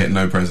I get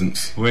no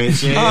presents.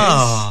 Which is...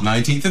 Oh.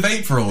 19th of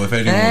April, if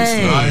anyone wants to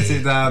Hey. know. Write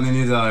it down in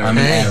your diary. I'm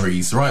Hey. an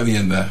Aries, right at the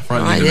end there. Right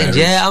at Right the end then. of Aries.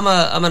 Yeah,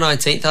 I'm a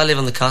 19th. I live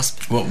on the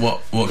cusp. What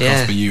Yeah.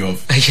 cusp are you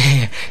of?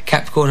 Yeah,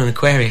 Capricorn and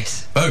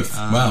Aquarius. Both.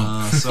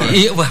 Wow. Sorry.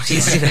 Yeah, well,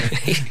 you know.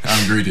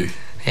 I'm greedy.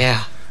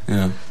 Yeah.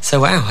 Yeah. So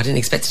wow, I didn't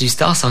expect to do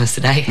star signs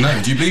today. No,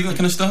 do you believe that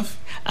kind of stuff?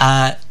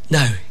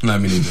 No. No,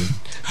 me neither.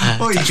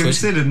 Well, you touch wood.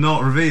 considered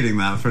not revealing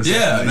that for a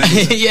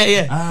second. Yeah.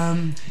 yeah.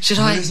 Should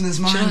I? Business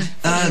Should mind?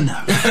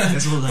 No.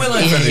 That's all Well, that.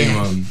 like Yeah.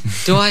 anyone.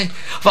 Do I?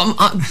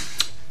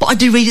 But I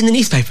do read in the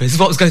newspaper. Is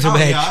what was going through Oh, my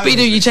head. yeah, I but you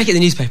do. always You do. check it in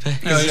the newspaper.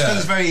 Oh, yeah.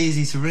 It's very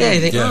easy to read. Yeah,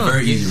 you think, Yeah, oh,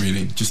 very yeah. easy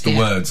reading. Just the Yeah.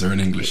 words are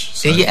in English.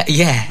 So. Yeah.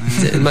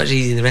 It's much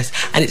easier than the rest,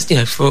 and it's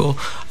for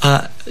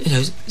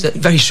it's a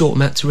very short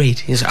amount to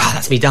read. You say,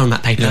 that's me done on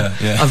that paper.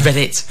 Yeah. I've read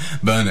it.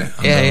 Burn it.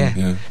 I'm Yeah. done,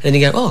 And then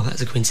you go, oh,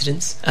 that's a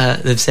coincidence.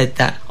 They've said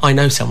that I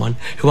know someone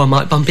who I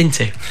might bump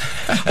into.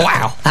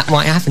 Wow, that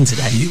might happen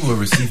today. You will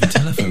receive a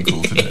telephone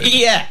call today.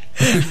 Yeah.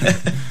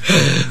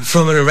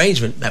 From an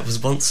arrangement that was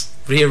once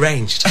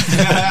rearranged.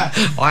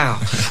 Wow.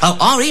 Oh,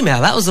 our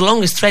email, that was the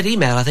longest thread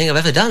email I think I've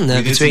ever done We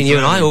did between some you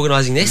and I threading.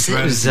 organising this. We It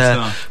threaded was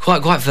some stuff.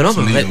 quite phenomenal.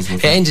 Some It, needles were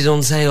it fun. ended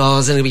on saying, there's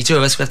only going to be two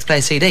of us, we have to play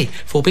a CD.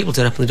 4 people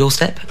turn up on the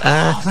doorstep.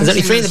 There's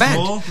only 3 in the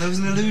band. There was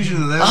an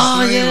illusion that there was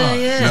Oh, 3 yeah, of us.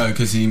 yeah. No,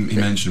 because he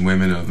mentioned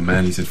women over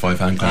men. He said 5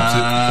 hand claps.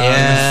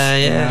 Yeah.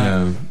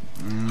 Yeah.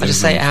 I just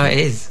say it how it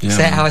is. Yeah.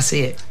 Say it how I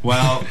see it.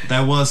 Well,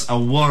 there was a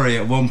worry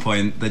at one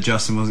point that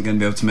Justin wasn't going to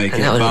be able to make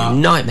And it, that was a but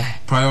nightmare.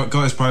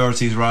 got his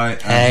priorities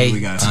right, and Hey. here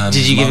we go.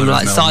 Did you give him Mother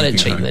like is now silent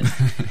leaving treatment?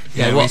 home.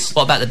 Yeah, what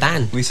about the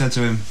band? We said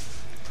to him,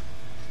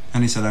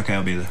 and he said, okay,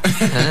 I'll be there.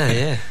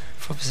 Yeah.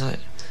 Proper sight.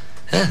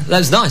 Yeah, that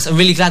was nice. I'm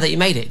really glad that you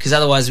made it, because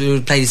otherwise we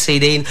would play the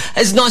CD. And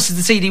as nice as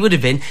the CD would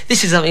have been,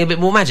 this is something a bit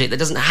more magic that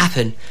doesn't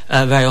happen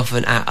very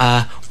often at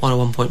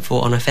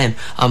 101.4 on FM.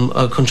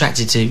 I'm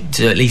contracted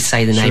to at least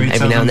say the Should name we every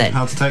tell now and them then.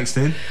 how to text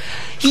in?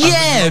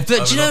 Yeah, I but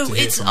would you love know, to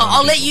hear it's. from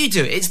I'll other let people. you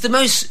do it. It's the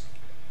most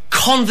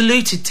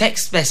convoluted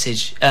text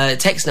message,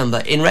 text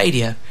number in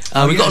radio.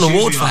 We got an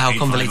award for how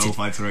convoluted.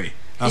 85053.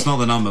 That's not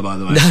the number, by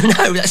the way.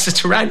 No, that's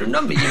just a random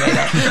number you made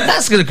up.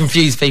 That's going to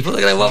confuse people.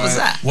 They're going to go, what was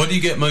that? What do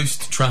you get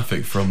most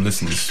traffic from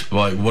listeners?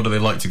 Like, what do they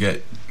like to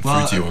get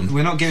Well, through to you on?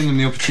 we're not giving them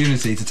the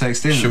opportunity to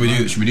text in. Should we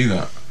do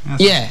that?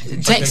 Yeah,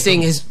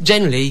 texting has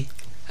generally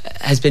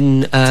has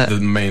been. The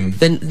main.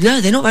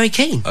 No, they're not very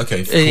keen.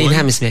 Okay, In fine.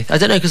 Hammersmith, I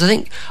don't know, because I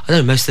don't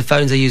know, most of the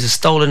phones they use are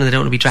stolen and they don't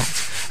want to be tracked.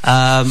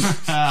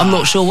 I'm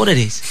not sure what it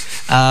is.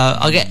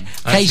 I get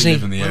I actually occasionally.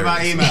 live in the What about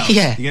area. emails?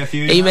 Yeah, You get a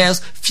few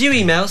few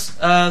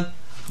emails,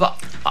 but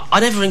I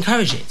never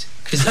encourage it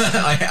because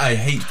I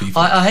hate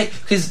people. I hate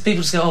because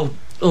people just go,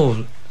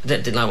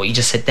 didn't like what you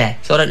just said there,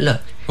 so I don't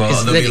look. Well,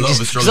 there'll be a lot of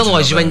Because astrologers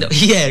otherwise you out end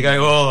there. up, going,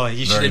 oh,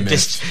 you should Very have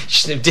mixed.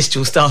 dissed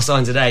your star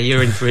sign today.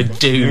 You're in for a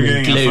doom You're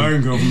and getting a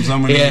gloom. phone call from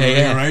someone Yeah, you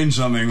yeah. arrange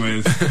something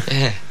with.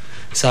 Yeah.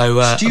 So,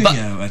 but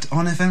Studio at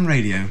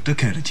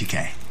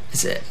onfmradio.co.uk.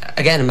 it's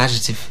again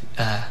imaginative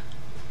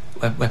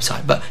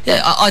website. But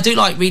yeah, I do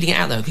like reading it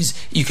out though, because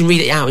you can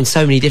read it out in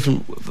so many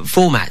different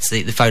formats.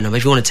 The phone number.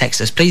 If you want to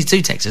text us, please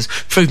do text us.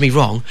 Prove me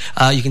wrong.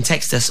 You can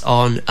text us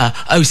on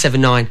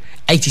 079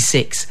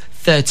 86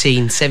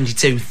 13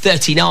 72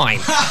 39.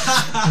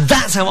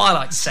 That's how I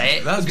like to say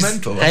it. That's Because,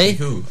 mental. hey,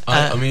 That's cool.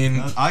 I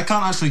mean, I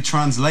can't actually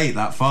translate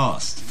that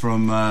fast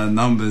from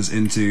numbers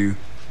into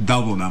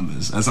double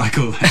numbers, as I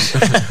call them.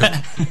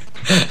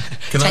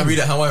 can I read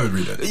it how I would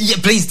read it? yeah,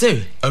 please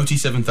do. OT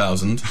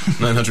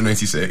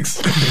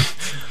 7986.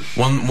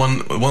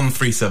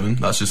 137.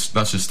 That's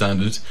just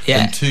standard.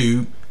 Yeah. And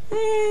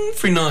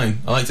 239.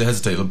 I like to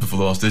hesitate before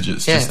the last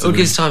digits. Yeah, just it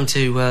gives time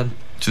to.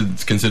 to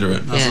consider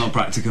it. That's Yeah. not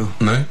practical.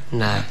 No.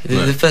 No,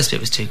 No. the first bit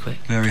was too quick.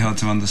 Very hard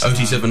to understand.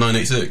 OT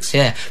 7986.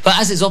 Yeah, but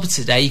as it's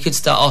opposite day, you could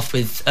start off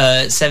with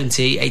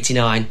 70,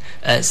 89,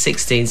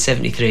 16,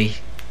 73,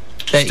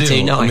 32,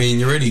 Still, 9. I mean,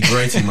 you're really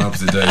grating my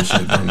opposite day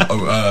shit.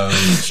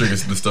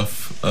 Triggers the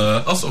stuff.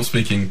 I'll stop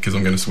speaking because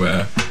I'm going to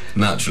swear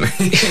naturally.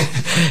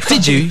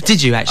 Did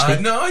you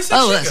actually? No, I said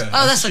Oh, sugar.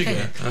 that's Sugar.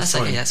 okay. That's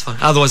okay. fine. That's fine.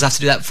 Otherwise, I have to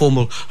do that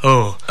formal.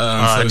 I'm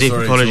so deep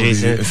sorry to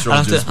apologies. all the I have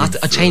astrologers to. I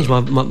with, change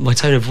my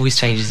tone of voice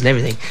changes and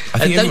everything. I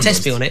think Don't everyone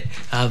test me does. on it.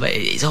 But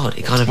it's odd.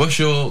 It kind of. What's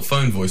your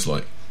phone voice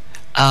like?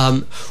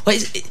 Well,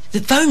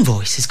 the phone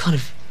voice is kind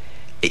of.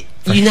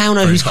 You now know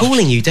very who's harsh.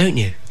 calling you, don't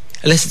you?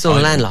 Unless it's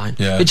on a I do, landline.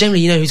 yeah. But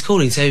generally, you know who's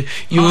calling, so you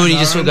Hi, already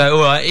just sort of Darren. go,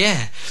 all right,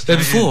 yeah. But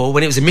before,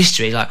 when it was a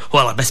mystery, like,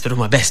 well, I best put on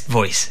my best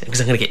voice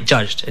because I'm going to get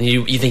judged, and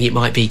you think it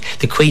might be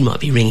the Queen might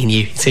be ringing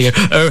you, so you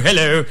go, oh,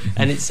 hello,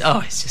 and it's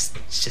just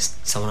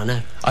someone I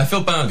know. I feel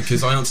bad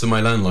because I answer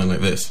my landline like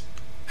this.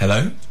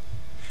 Hello?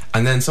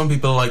 And then some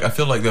people, like, I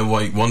feel like they're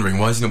like wondering,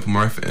 why is he not putting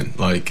more effort in?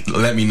 Like,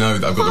 let me know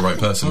that I've got the right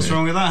person What's here.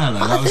 wrong with that,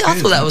 Hello? That was I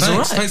good. thought that was all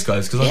right. Thanks,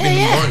 guys, because I've Yeah, been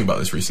yeah. worrying about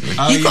this recently.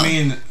 Oh, You've you got-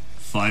 mean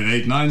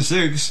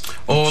 5896?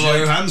 Or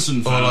like Johansson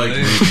or like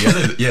family.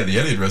 the Elliot, the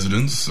Elliot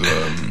residence,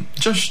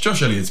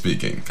 Josh Elliot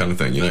speaking, kind of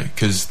thing, you know,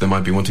 because they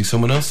might be wanting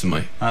someone else in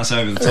my That's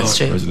over the top. That's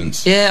true.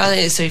 residence. Yeah, I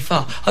think it's too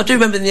far. I do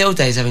remember in the old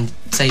days having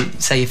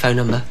say your phone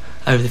number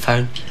over the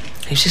phone.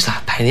 It was just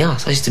like a pain in the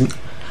arse.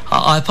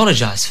 I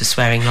apologise for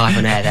swearing live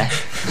on air there.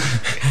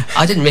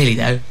 I didn't really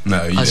though.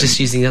 No, you I was just didn't.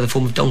 using the other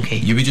form of donkey.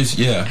 You be just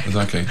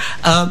exactly.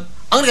 I'm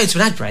going to go to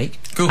an ad break,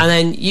 Cool. and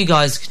then you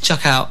guys can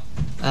chuck out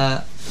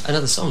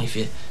another song if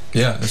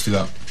Yeah, let's do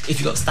that.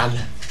 you've got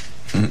stamina.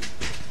 Mm.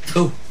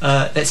 Cool.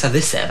 Let's have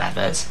this set of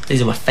adverts.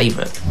 These are my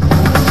favourite.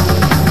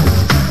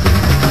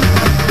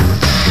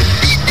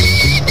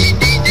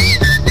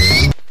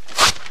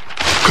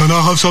 Can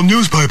I have some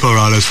newspaper,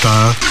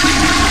 Alistair?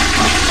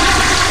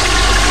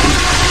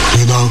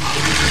 You know,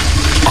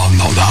 I'm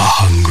not that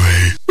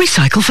hungry.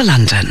 Recycle for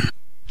London.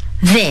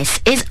 This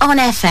is On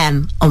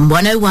FM on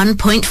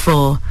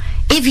 101.4.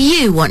 If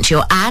you want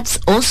your ads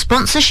or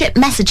sponsorship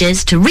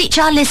messages to reach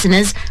our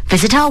listeners,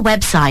 visit our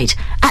website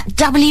at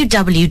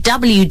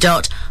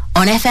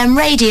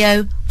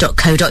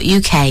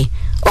www.onfmradio.co.uk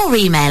or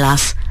email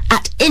us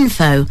at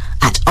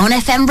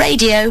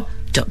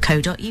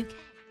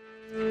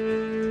info@onfmradio.co.uk.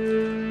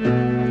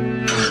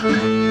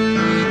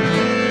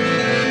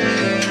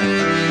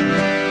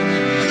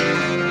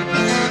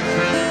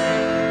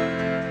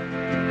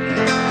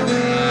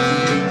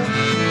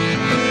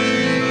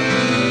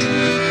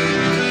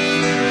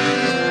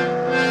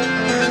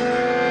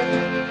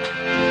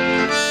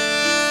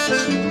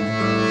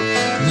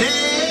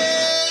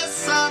 Last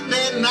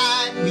Sunday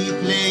night we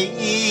played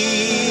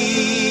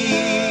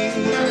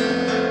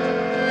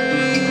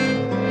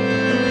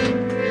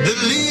the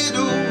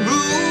little room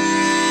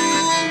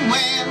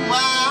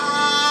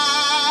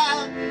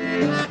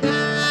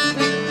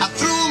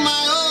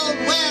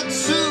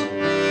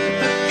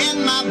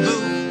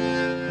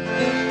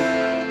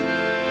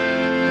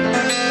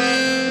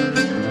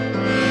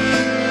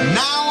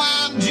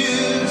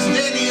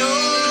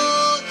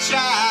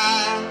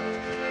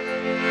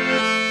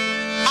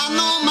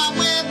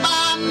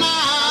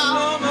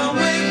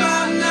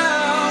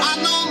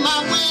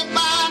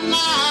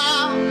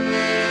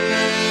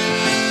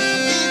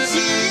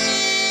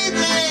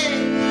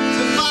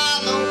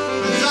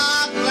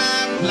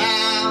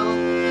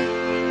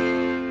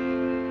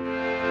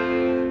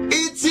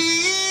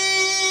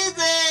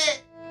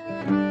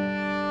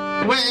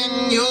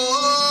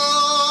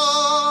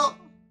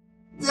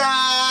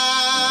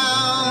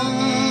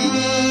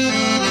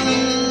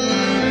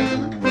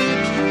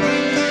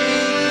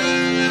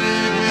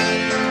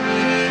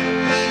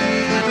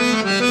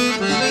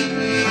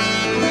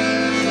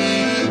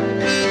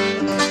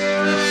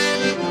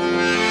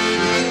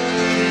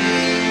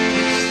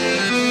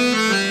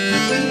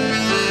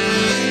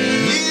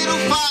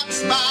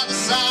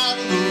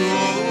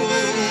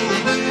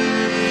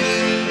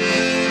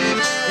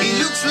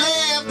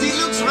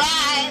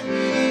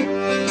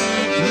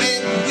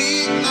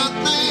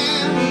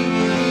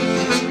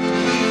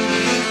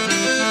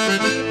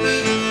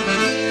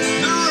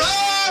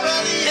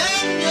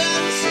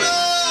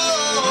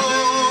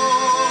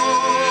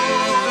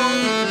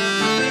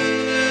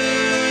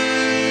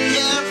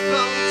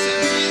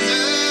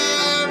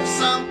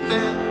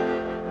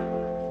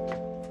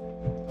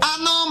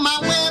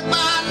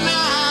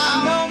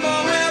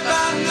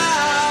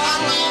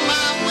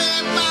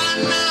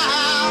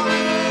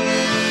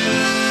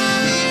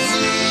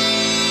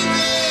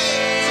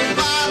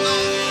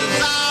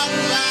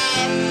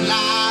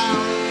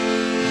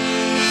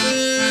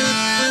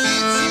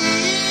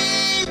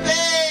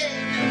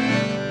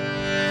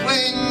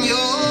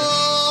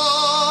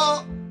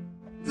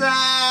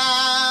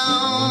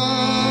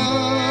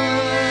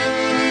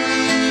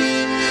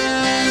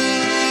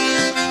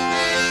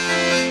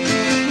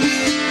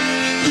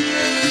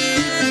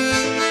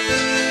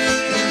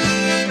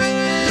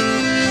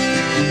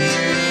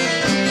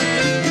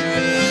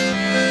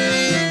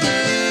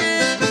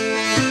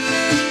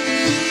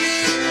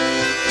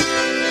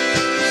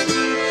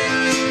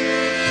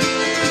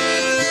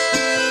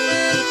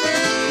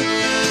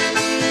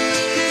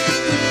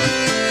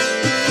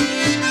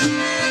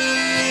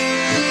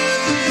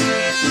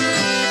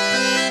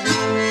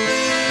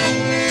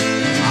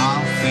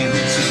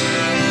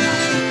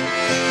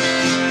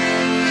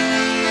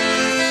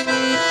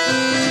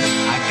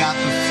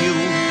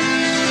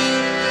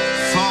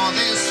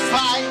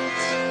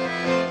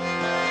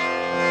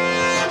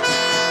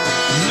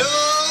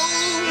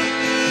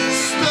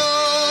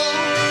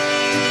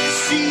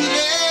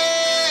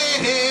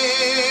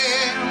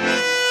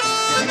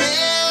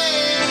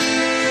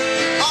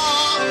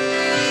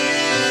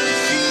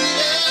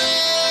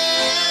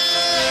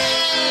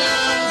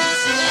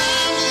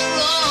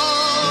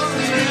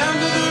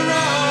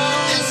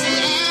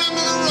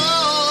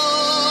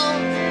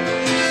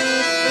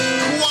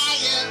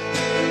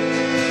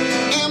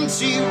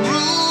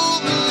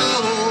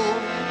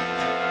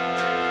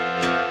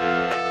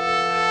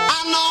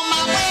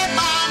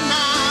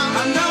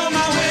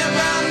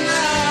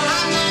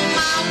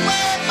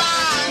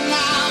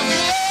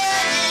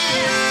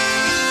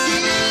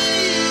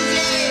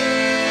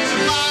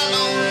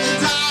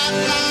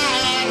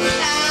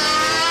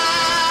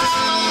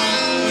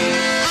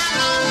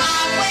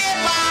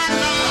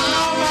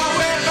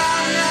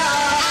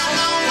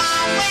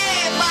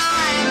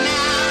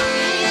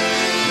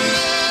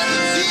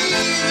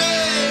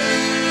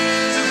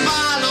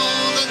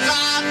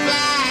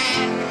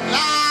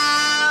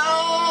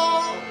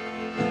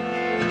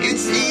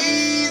It's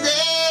easy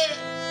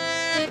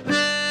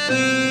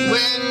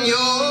when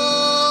you're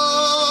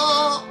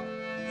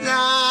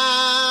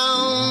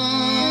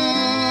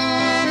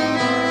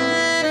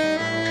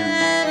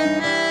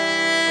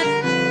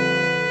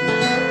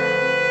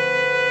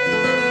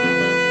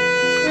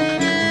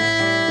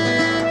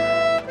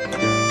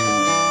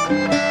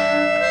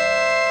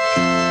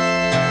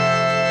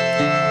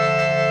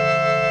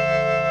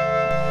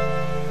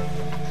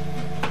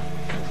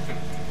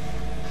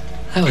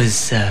That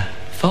was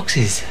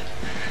Foxes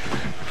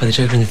by the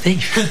Joker and the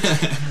Thief.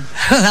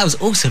 That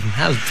was awesome.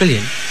 That was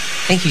brilliant.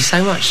 Thank you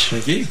so much.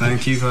 Thank you.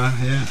 Thank you for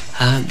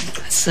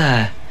That's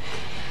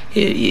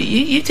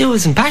you deal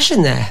with some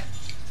passion there.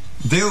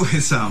 Deal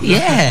with some.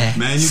 Yeah,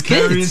 Man, it's you're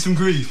carrying good. some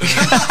grief.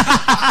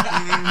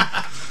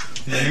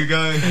 There you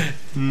go.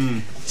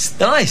 It's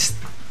nice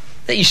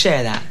that you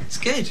share that. It's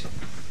good.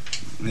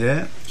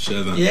 Yeah.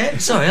 Share that. Yeah.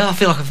 Sorry, I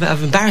feel like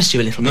I've embarrassed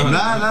you a little bit.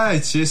 No,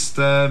 it's just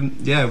yeah,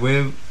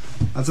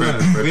 I don't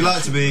know. We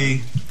like to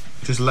be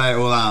just lay it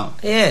all out.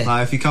 Yeah.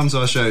 Like if you come to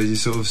our shows, you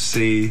sort of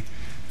see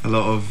a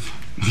lot of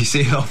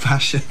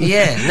passion.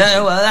 Yeah.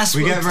 No, well, that's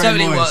We what, get very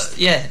totally moist. what.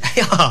 Yeah.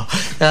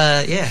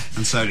 Yeah.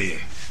 And so do you.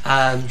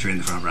 If you're in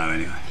the front row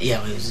anyway.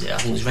 Yeah. I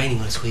think it was raining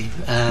last week.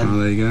 Oh,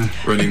 there you go.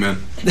 Running Man.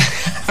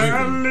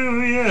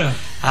 Hallelujah.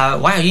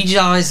 Wow, you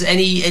guys,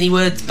 any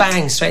words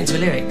bang straight into the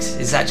lyrics?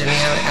 Is that generally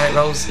how it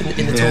rolls in the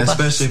tour Yeah, bus?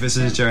 especially if it's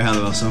a Jerry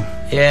Halliwell song.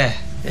 Yeah,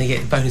 and you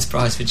get a bonus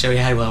prize for Jerry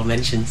Haywell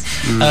mentions.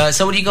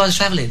 So what are you guys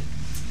travelling?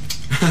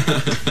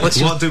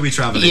 What do we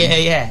travel in?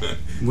 Yeah.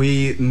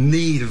 We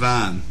need a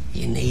van.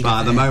 You need But a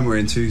at the van. moment we're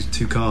in two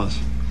cars.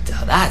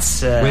 Oh,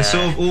 that's... We're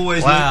sort of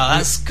always... Wow,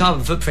 that's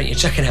carbon footprint you're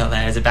chucking out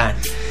there as a band.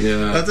 I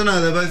Yeah. don't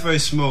know, they're both very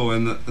small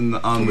and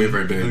we're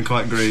very big. and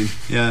quite green.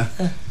 Yeah.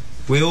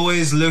 We're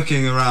always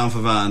looking around for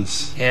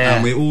vans. Yeah.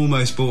 And we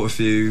almost bought a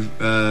few,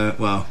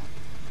 well,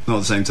 not at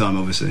the same time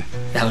obviously.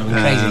 That would have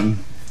been crazy.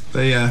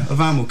 But yeah, a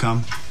van will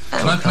come.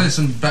 Can I play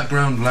some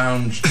background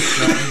lounge?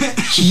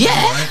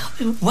 Yeah,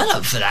 well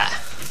up for that.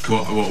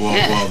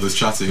 While there's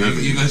chatting.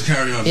 You guys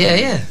carry on.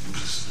 Yeah.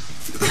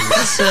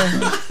 That's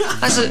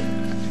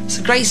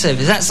a great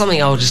service. That's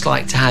something I would just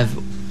like to have.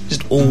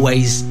 Just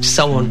always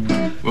someone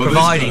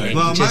providing it.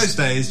 Well, Just- most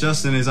days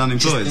Justin is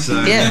unemployed,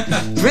 so... Yeah,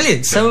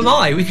 brilliant. So am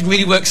I. We can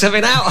really work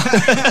something out.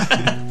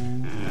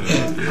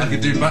 I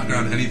could do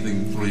background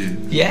anything for you.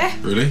 Yeah.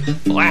 Really?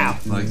 Wow.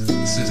 Like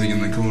sitting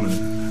in the corner.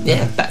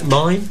 Yeah.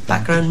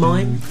 Background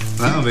mime.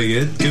 That'll be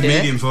good. Good Yeah.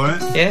 medium for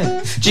it.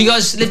 Yeah. Do you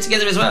guys live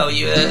together as well?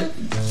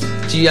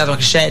 Do you have like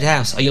a shared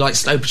house? Are you like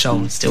Snow Patrol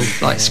and still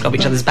like scrub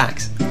each other's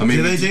backs? I mean,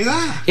 Do they do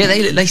that? Yeah,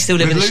 they still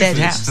live With in a shared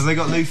loofahs? house. Have they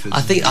got loofahs? I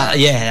think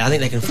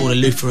they can afford a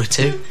loofah or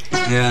two.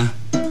 Yeah.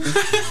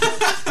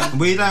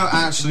 We don't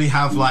actually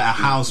have like a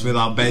house with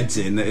our beds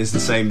in that is the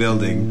same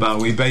building, but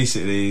we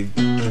basically,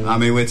 I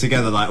mean, we're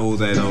together like all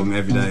day long,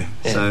 every day.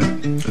 So, a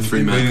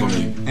three-man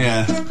commune.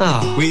 yeah.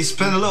 Oh. We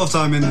spend a lot of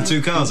time in the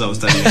two cars I was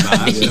telling you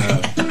about. Actually.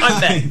 I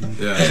bet.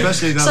 Yeah.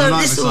 Especially the So other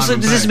night this with also,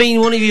 Simon does this Pegg. mean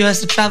one of you has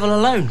to travel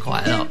alone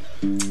quite a lot?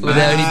 With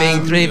there only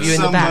being three of you in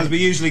the Sometimes band? we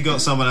usually got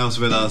someone else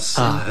with us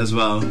as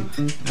well.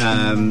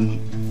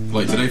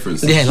 Like today, for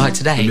instance. Yeah, like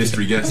today. The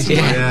mystery guest.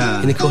 Yeah,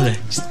 in the corner.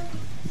 Just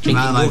drinking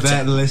Man, I water.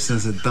 bet the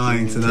listeners are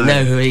dying to know.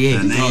 Know who he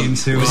is. The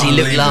names, who Does are he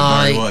look they?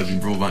 like- Well, I've been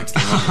brought back to the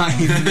I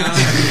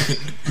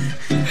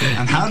know.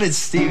 And how did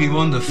Stevie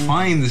Wonder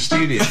find the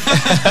studio?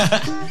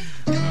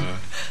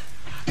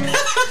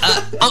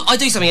 I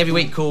do something every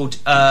week called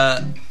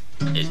Cover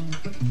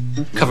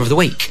of the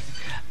Week.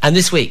 And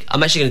this week,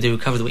 I'm actually going to do a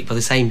Cover of the Week by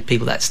the same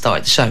people that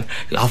started the show.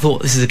 I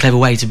thought this is a clever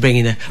way to bring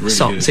in a Really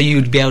song, good. so you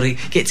would be able to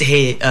get to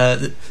hear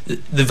the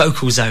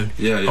vocal zone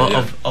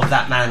of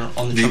that man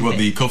on the trumpet.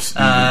 the cuffs,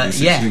 the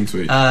singing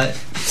suite.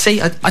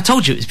 See, I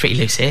told you it was pretty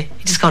loose here.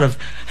 It just kind of,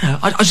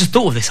 I just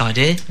thought of this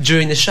idea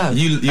during the show.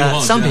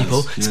 Some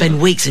people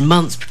spend weeks and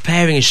months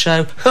preparing a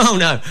show. Oh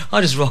no, I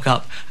just rock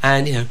up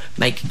and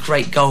make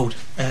great gold.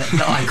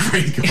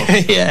 Great gold.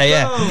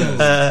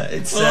 yeah.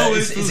 It's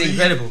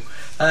incredible.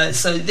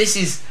 So this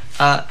is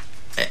an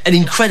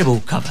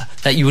incredible cover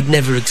that you would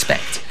never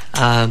expect.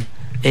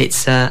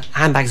 It's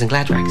Handbags and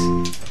Glad Rags.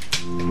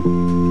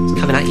 It's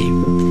coming at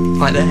you,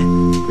 right there.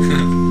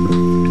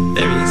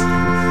 There he is.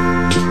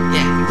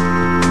 Yeah.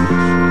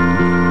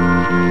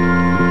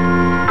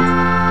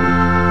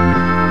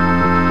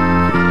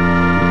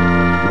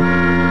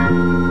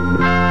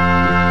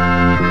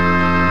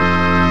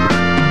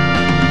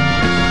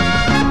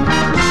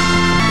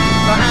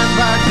 The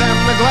handbags and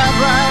the glad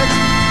rags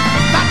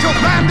that your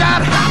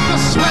granddad had to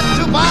sweat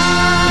to buy.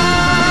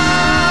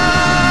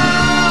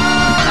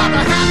 Without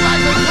the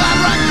handbags and glad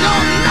rags,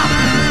 you're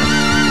nothing.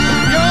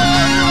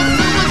 You're no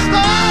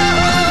superstar.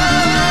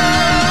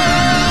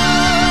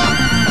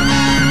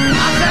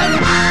 I said,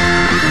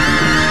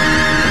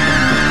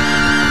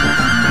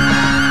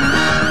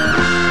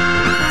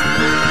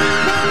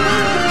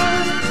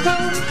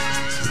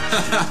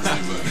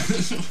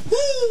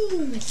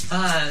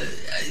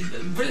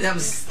 Brilliant. That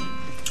was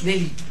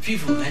nearly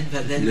beautiful then,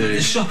 but then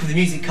the shock of the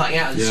music cutting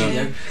out of the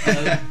studio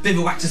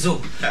bivouacked us all.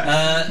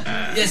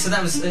 So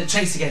that was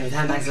Chase again with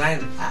Handbags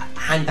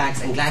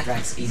and Glad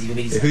Rags, easy for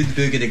me to say. Who'd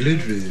boogie the glue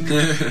room?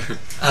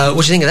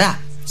 What do you think of that?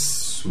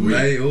 Sweet.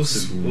 Mate,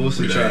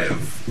 awesome track.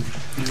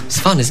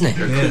 It's fun, isn't it?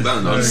 Cool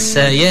band, It's,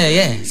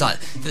 it's like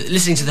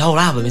listening to the whole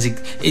album is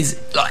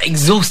like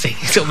exhausting,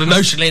 sort of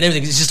emotionally and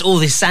everything. It's just all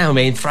this sound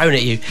being thrown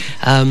at you,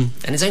 and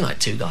it's only like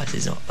two guys,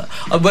 it's not. But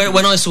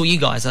when I saw you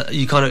guys,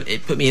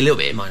 it put me a little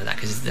bit in mind of that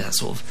because that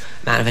sort of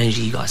amount of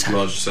energy you guys have.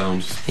 Large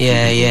sounds.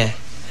 Yeah.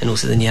 And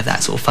also then you have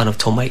that sort of fun of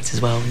Tom Waits as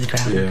well with the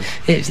crowd. Yeah,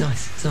 it was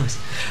nice. It's nice.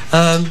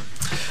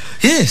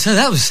 So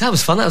that was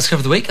fun. That was cover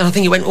of the week, and I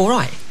think it went all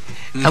right.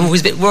 I'm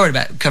always a bit worried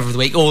about cover of the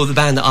week or the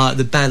band that I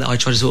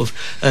try to sort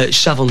of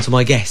shove onto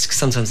my guests, because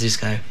sometimes they just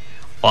go,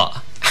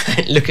 "What?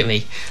 Look at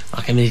me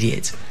like I'm an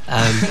idiot."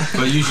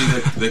 But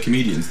usually they're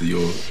comedians that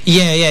you're.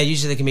 Yeah.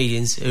 Usually they're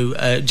comedians who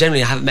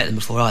generally I haven't met them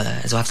before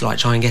either, so I have to like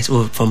try and guess,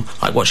 or from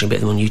like watching a bit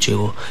of them on YouTube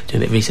or doing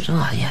a bit of research.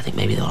 I think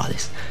maybe they're like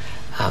this.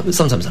 But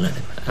sometimes I know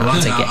them.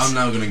 I'm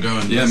now going to go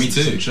and me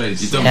too. some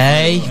Chase.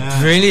 Hey,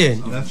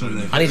 brilliant!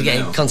 Definitely. I need to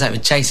get in contact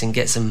with Chase and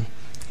get some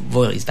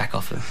royalties back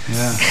off them.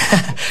 Yeah.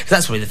 Because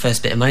that's probably the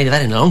first bit of money they've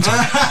had in a long time.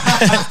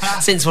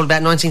 Since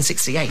about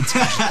 1968.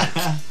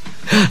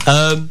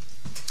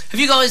 Have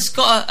you guys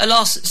got a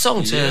last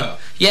song to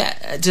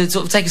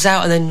sort of take us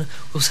out, and then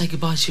we'll say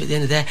goodbye to you at the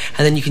end of there,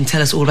 and then you can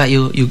tell us all about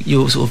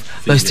your sort of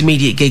most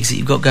immediate gigs that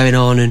you've got going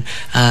on, and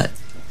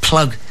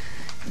plug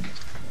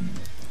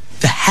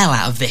the hell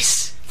out of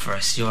this for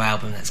us, your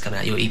album that's coming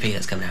out, your EP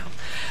that's coming out.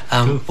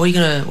 Cool. What are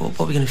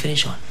we going to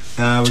finish on?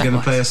 We're going to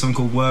play a song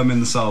called Worm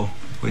in the Soul,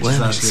 which is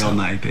actually on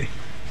that EP.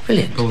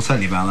 Brilliant. But we'll tell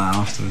you about that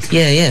afterwards.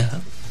 Yeah.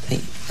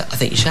 I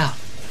think you shall.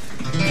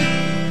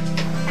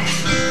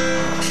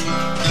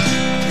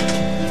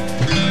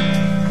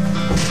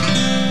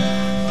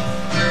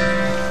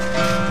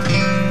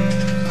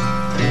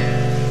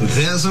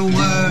 There's a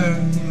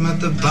worm at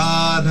the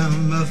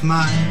bottom of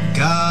my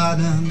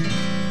garden.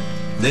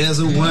 There's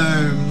a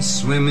worm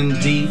swimming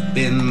deep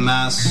in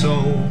my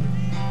soul.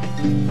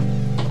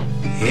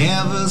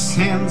 Ever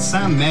since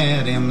I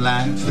met him,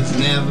 life has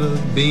never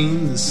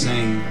been the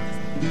same.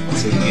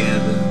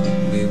 Together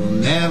we will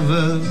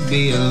never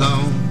be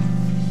alone.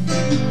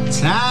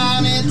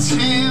 Tiny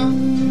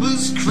Tim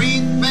was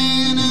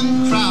creeping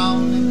and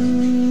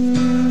crawling,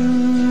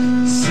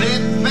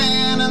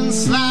 slipping and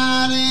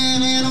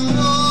sliding in a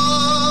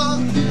wall.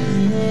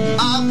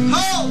 I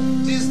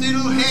poked his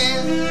little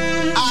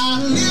head,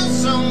 I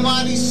listened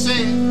what he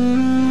said.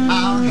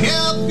 I'll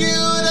help you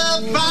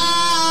to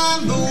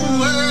find the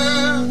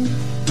world.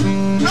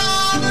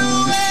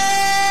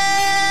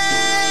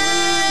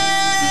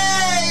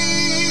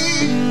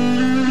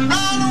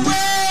 Run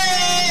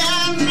away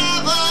and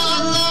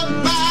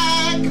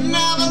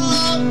never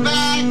look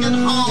back at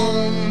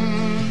home.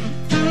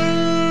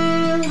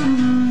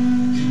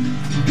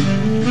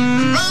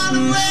 Run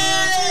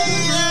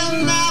away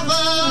and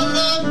never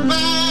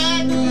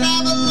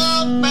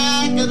look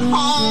back at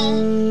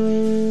home.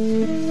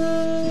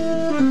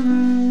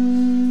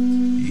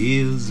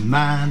 Is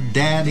my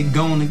daddy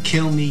gonna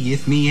kill me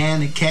if me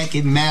and a cat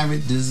get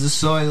married? Does the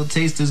soil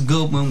taste as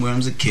good when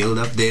worms are killed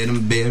up dead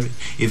and buried?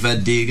 If I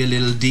dig a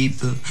little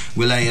deeper,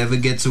 will I ever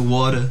get to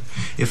water?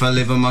 If I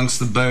live amongst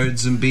the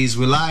birds and bees,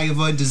 will I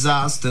avoid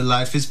disaster?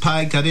 Life is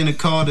pie cut into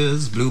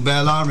quarters,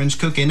 bluebell, orange,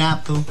 cooking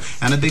apple,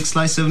 and a big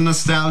slice of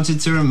nostalgia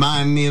to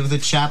remind me of the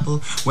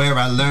chapel where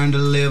I learned to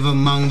live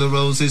among the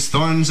roses,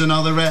 thorns, and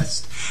all the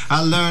rest.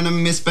 I learn to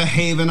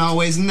misbehave and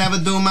always never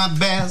do my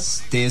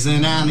best. There's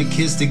an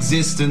anarchist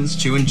existence,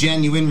 chewing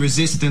genuine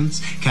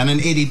resistance. Can an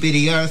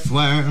itty-bitty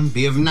earthworm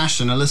be of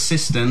national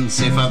assistance?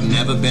 If I've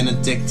never been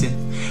addicted,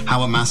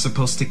 how am I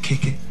supposed to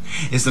kick it?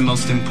 Is the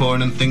most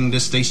important thing to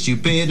stay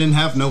stupid and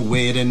have no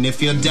wit? And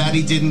if your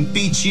daddy didn't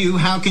beat you,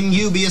 how can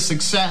you be a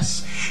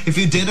success? If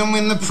you didn't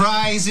win the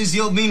prizes,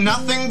 you'll be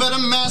nothing but a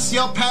mess.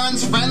 Your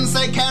parents' friends,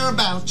 they care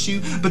about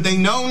you, but they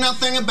know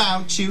nothing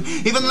about you,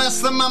 even less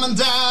than mum and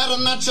dad,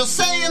 and that you're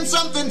saying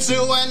something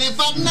too. And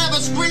if I'd never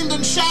screamed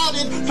and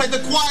shouted, played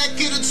the quiet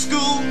kid at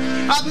school,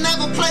 I'd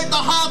never played the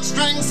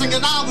heartstrings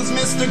singing I was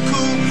Mr.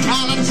 Cool.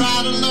 And I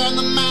tried to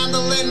learn the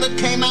mandolin, but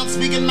came out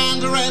speaking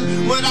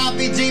Mandarin. Would I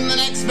be deemed the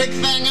next big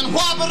thing and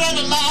whopper at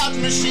a large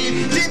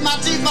machine? Did my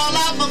teeth fall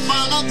out for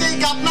fun, or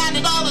think I planned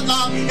it all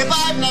along? If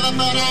I've never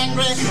felt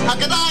angry, how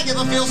could I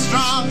ever feel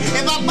strong?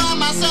 If I buy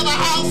myself a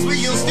house, will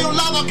you still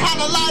love or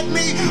kinda like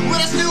me? Would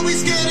I still be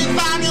scared and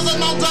find you that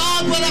no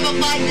dog would ever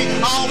fight me?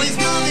 Always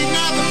good,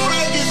 never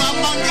pray, give up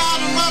on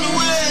God and run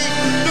away.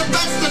 The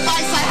best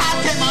advice I had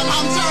came on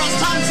Hunter's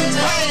Thompson's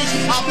page.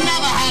 I've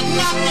never had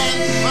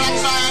nothing, but I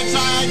try.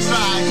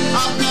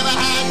 I've never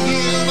had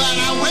you, but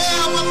I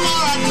will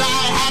before I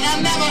die. Had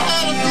I never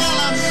heard of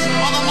Dylan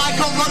or the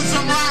Michael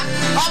Rosen rap,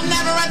 I've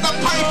never read the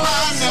paper,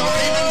 never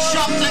even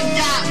shopped and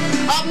got.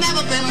 I've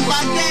never been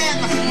plugged in,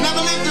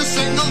 never lived a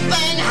single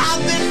thing. How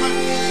different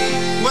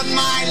would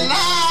my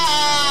life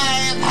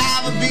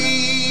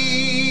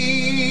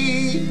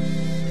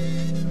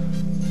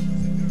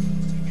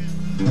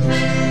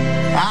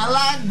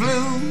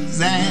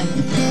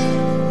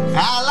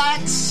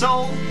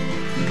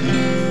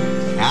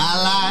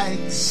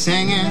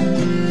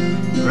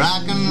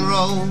rock and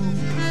roll.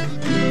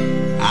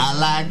 I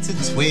like to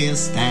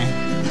twist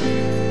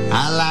and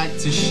I like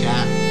to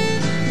shout.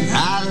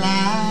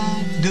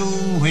 I like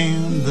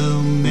doing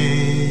the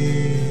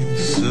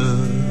mess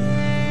around.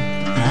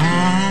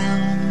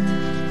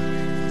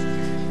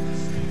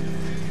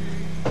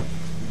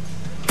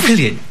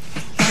 Brilliant.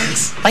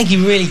 Thank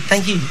you, really.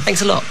 Thank you.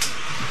 Thanks a lot.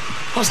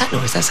 What was that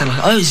noise? That sounded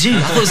like... Oh, it was you.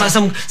 I thought it was like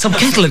some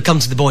kettle had come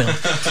to the boil.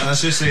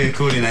 That's just the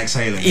accordion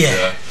exhaling.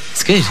 Yeah.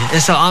 It's good.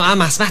 So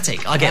I'm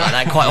asthmatic. I get like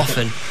that quite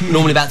often.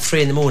 Normally about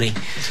 3 in the morning.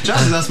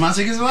 Jazz is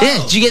asthmatic as well.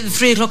 Yeah. Do you get the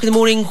 3 o'clock in the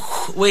morning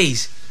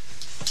wheeze?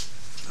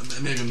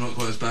 Maybe I'm not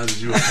quite as bad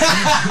as you are.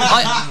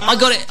 I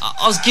got it.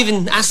 I was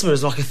given asthma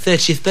as like a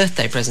 30th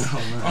birthday present. Oh,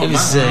 man. It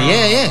was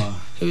yeah.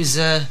 It was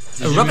a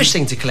rubbish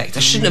thing to collect.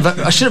 I should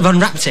have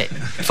unwrapped it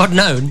if I'd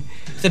known.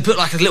 If they put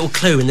like a little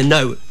clue in the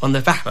note on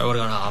the back, I would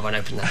have gone, oh, I won't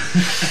open that.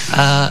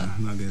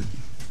 Not good.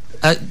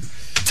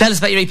 Tell us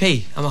about your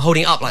EP. I'm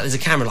holding it up like there's a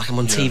camera, like I'm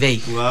on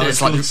TV. Well,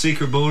 it's like called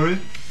Secret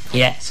Ballroom.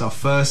 Yeah. It's our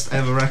first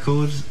ever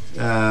record.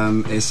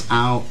 It's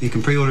out. You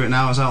can pre-order it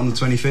now. It's out on the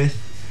 25th.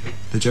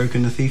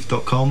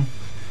 thejokeandthethief.com.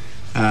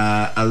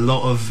 A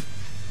lot of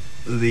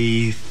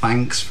the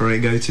thanks for it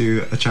go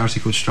to a charity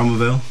called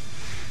Stromerville,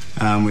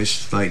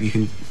 which like you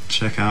can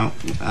check out.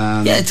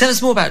 Yeah, tell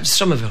us more about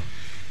Stromerville,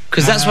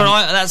 because that's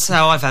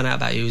how I found out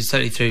about you, was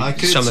totally through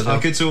Stromerville. I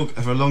could talk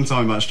for a long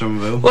time about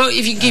Stromerville. Well,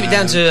 if you can keep it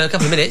down to a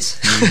couple of minutes.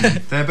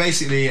 They're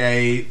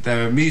basically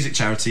they're a music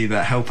charity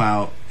that help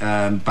out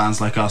bands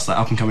like us, like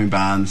up and coming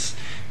bands,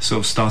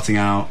 sort of starting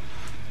out,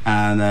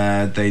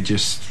 and they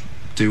just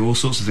do all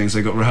sorts of things.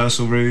 They've got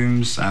rehearsal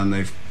rooms, and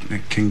they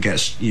can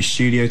get you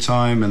studio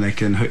time, and they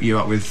can hook you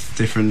up with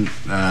different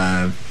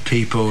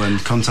people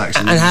and contacts.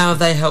 And how have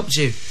they helped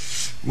you?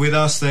 With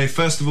us, they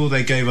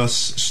gave us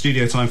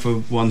studio time for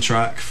one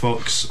track,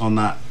 Fox, on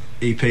that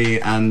EP,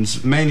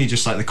 and mainly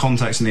just like the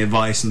contacts and the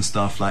advice and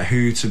stuff, like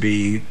who to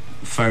be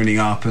phoning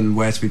up and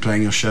where to be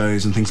playing your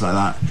shows and things like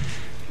that.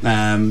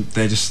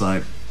 They're just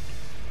like,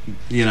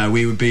 you know,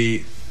 we'd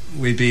be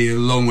a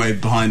long way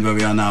behind where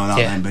we are now without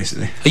them,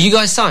 basically. Are you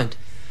guys signed?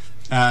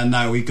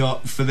 No, we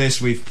got for this.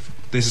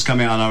 This is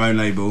coming out on our own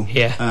label.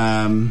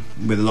 Yeah.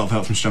 With a lot of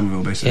help from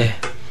Stromerville, basically. Yeah.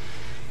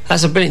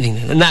 That's a brilliant thing,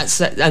 and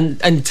that's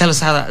and tell us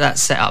how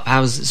that's set up.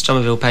 How is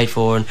Stromerville paid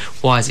for, and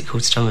why is it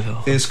called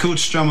Stromerville? It's called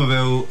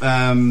Stromerville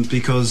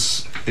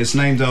because it's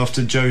named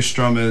after Joe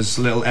Strummer's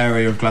little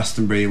area of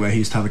Glastonbury where he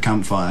used to have a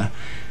campfire,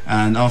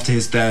 and after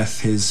his death,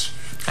 his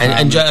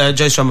and Joe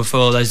Strummer,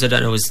 for those that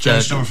don't know, was Joe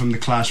Strummer from the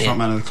Clash,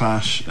 frontman of the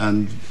Clash,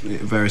 and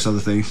various other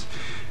things.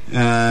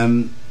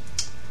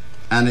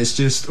 And it's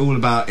just all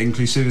about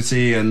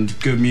inclusivity and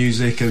good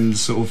music and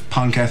sort of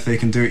punk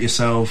ethic and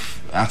do-it-yourself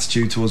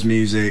attitude towards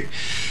music.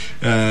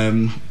 Yeah, I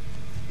mean,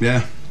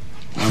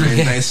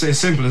 it's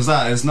simple as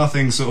that. There's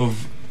nothing sort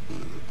of,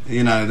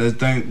 you know,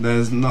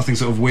 there's nothing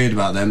sort of weird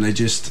about them. They're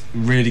just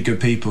really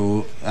good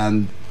people,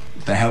 and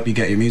they help you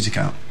get your music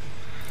out.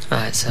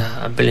 It's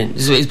brilliant.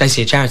 It's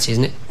basically a charity,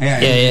 isn't it? Yeah,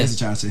 it is a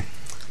charity.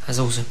 That's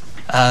awesome.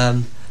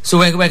 So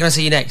where can I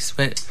see you next?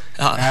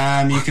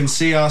 You can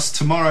see us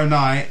tomorrow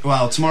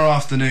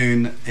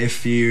afternoon,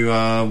 if you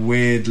are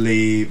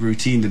weirdly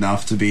routined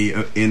enough to be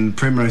in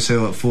Primrose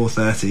Hill at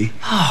 4:30.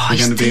 Oh, we're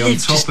going to be on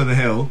top of the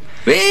hill.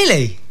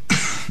 Really?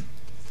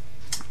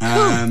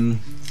 And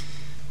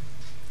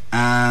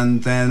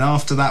then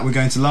after that we're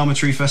going to Llama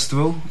Tree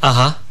Festival.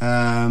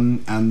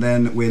 And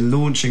then we're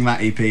launching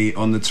that EP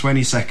on the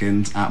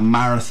 22nd at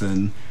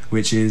Marathon,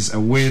 which is a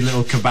weird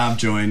little kebab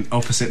joint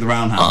opposite the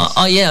Roundhouse.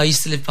 Oh yeah, I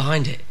used to live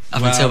behind it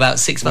until about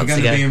 6 months ago.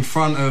 We're going to be in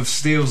front of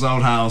Steele's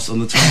old house on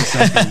the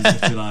 22nd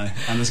of July,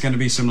 and there's going to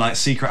be some like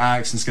secret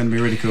acts, and it's going to be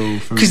really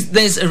cool. Because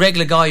there's a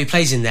regular guy who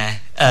plays in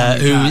there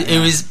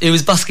who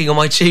was busking on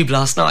my tube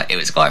last night. It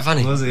was quite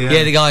funny. Was he?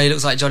 Yeah, the guy who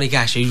looks like Johnny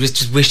Cash, who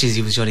just wishes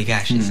he was Johnny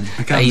Cash. He's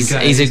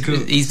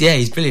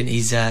brilliant.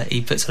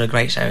 He puts on a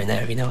great show in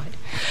there every night.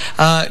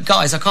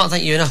 Guys, I can't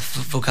thank you enough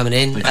for coming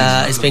in.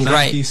 It's been great.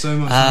 Thank you so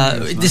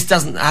much. This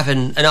doesn't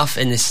happen enough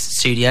in this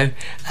studio,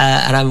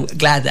 and I'm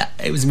glad that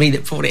it was me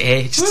that brought it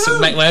here, just to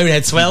make my own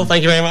head swell.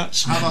 Thank you very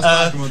much.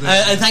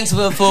 And thanks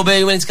for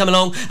being willing to come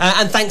along,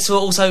 and thanks for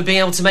also being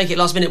able to make it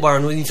last minute,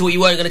 Warren, when you thought you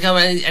weren't going to come,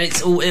 and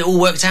it all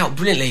worked out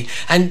brilliantly.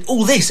 And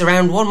all this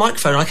around one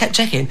microphone. I kept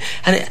checking,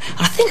 and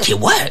I think it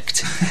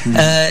worked.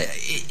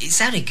 It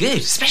sounded good,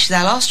 especially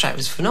that last track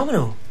was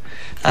phenomenal.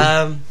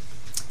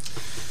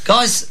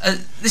 Guys,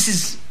 this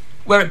is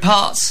where it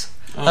parts.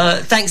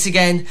 Thanks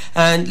again,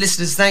 and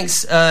listeners,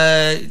 thanks.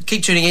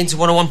 Keep tuning in to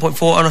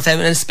 101.4 on FM,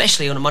 and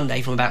especially on a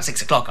Monday from about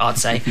 6 o'clock, I'd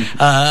say.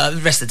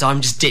 The rest of the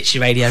time, just ditch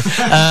your radio,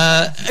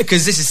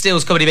 because this is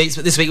Steele's Comedy Meets,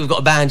 but this week we've got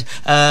a band,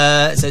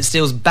 so it's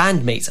Steele's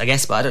Band Meets, I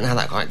guess, but I don't know how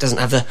that quite doesn't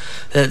have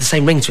the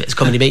same ring to it as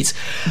Comedy Meets.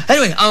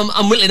 Anyway,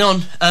 I'm whittling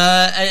on.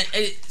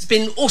 It's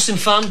been awesome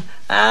fun.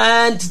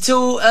 And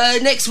until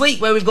next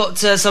week, where we've got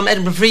some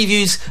Edinburgh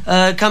previews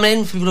coming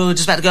in for people who are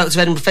just about to go out to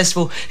Edinburgh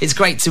Festival. It's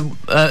great to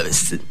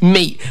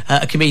meet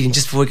a comedian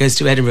just before he goes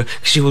to Edinburgh,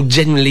 because you will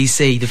genuinely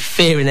see the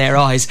fear in their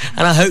eyes,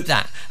 and I hope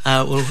that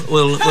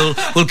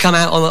will come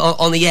out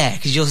on the air,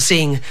 because you're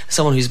seeing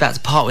someone who's about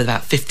to part with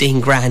about 15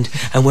 grand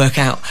and work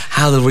out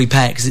how they'll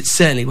repay it, because it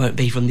certainly won't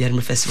be from the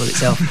Edinburgh Festival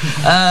itself.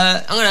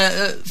 I'm going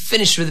to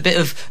finish with a bit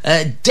of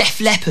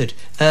Def Leppard.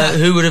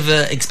 Who would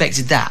have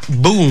expected that?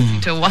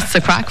 Boom. To What's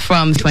the Crack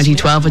from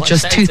 2012, with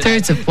just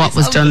 2/3 of what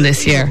was done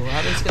this year.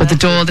 But in the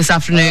Dáil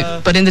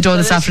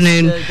this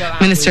afternoon,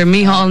 Minister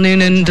Micheál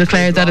Noonan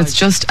declared that it's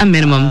just a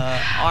minimum,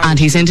 and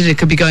he's hinted it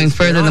could be going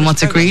further than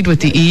what's agreed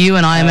with the EU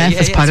and IMF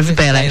as part of the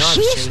bailout.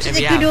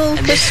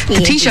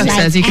 The Taoiseach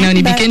says you can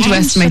only begin to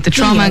estimate the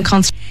trauma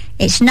and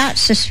It's not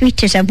so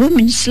sweet as a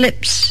woman's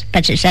lips,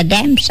 but it's a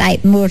damn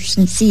sight more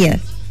sincere.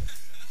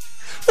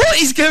 What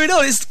is going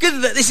on? It's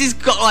good that this has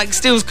got like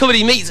Steele's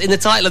Comedy Meets in the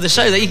title of the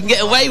show, that you can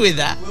get away with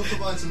that. We'll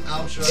provide some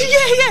outro.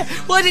 Yeah.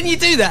 Why didn't you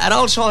do that? And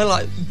I'll try and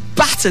like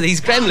batter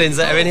these gremlins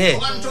that are in here.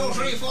 1, 2,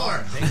 3,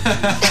 4.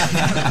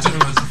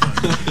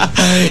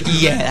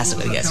 Yeah, that's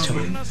what gets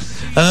trouble.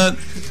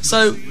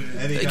 So,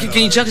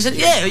 can you chuck us in?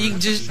 Yeah, you can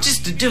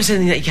just do us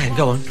anything that you can.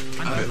 Go on.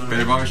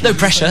 No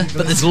pressure,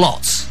 but there's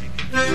lots.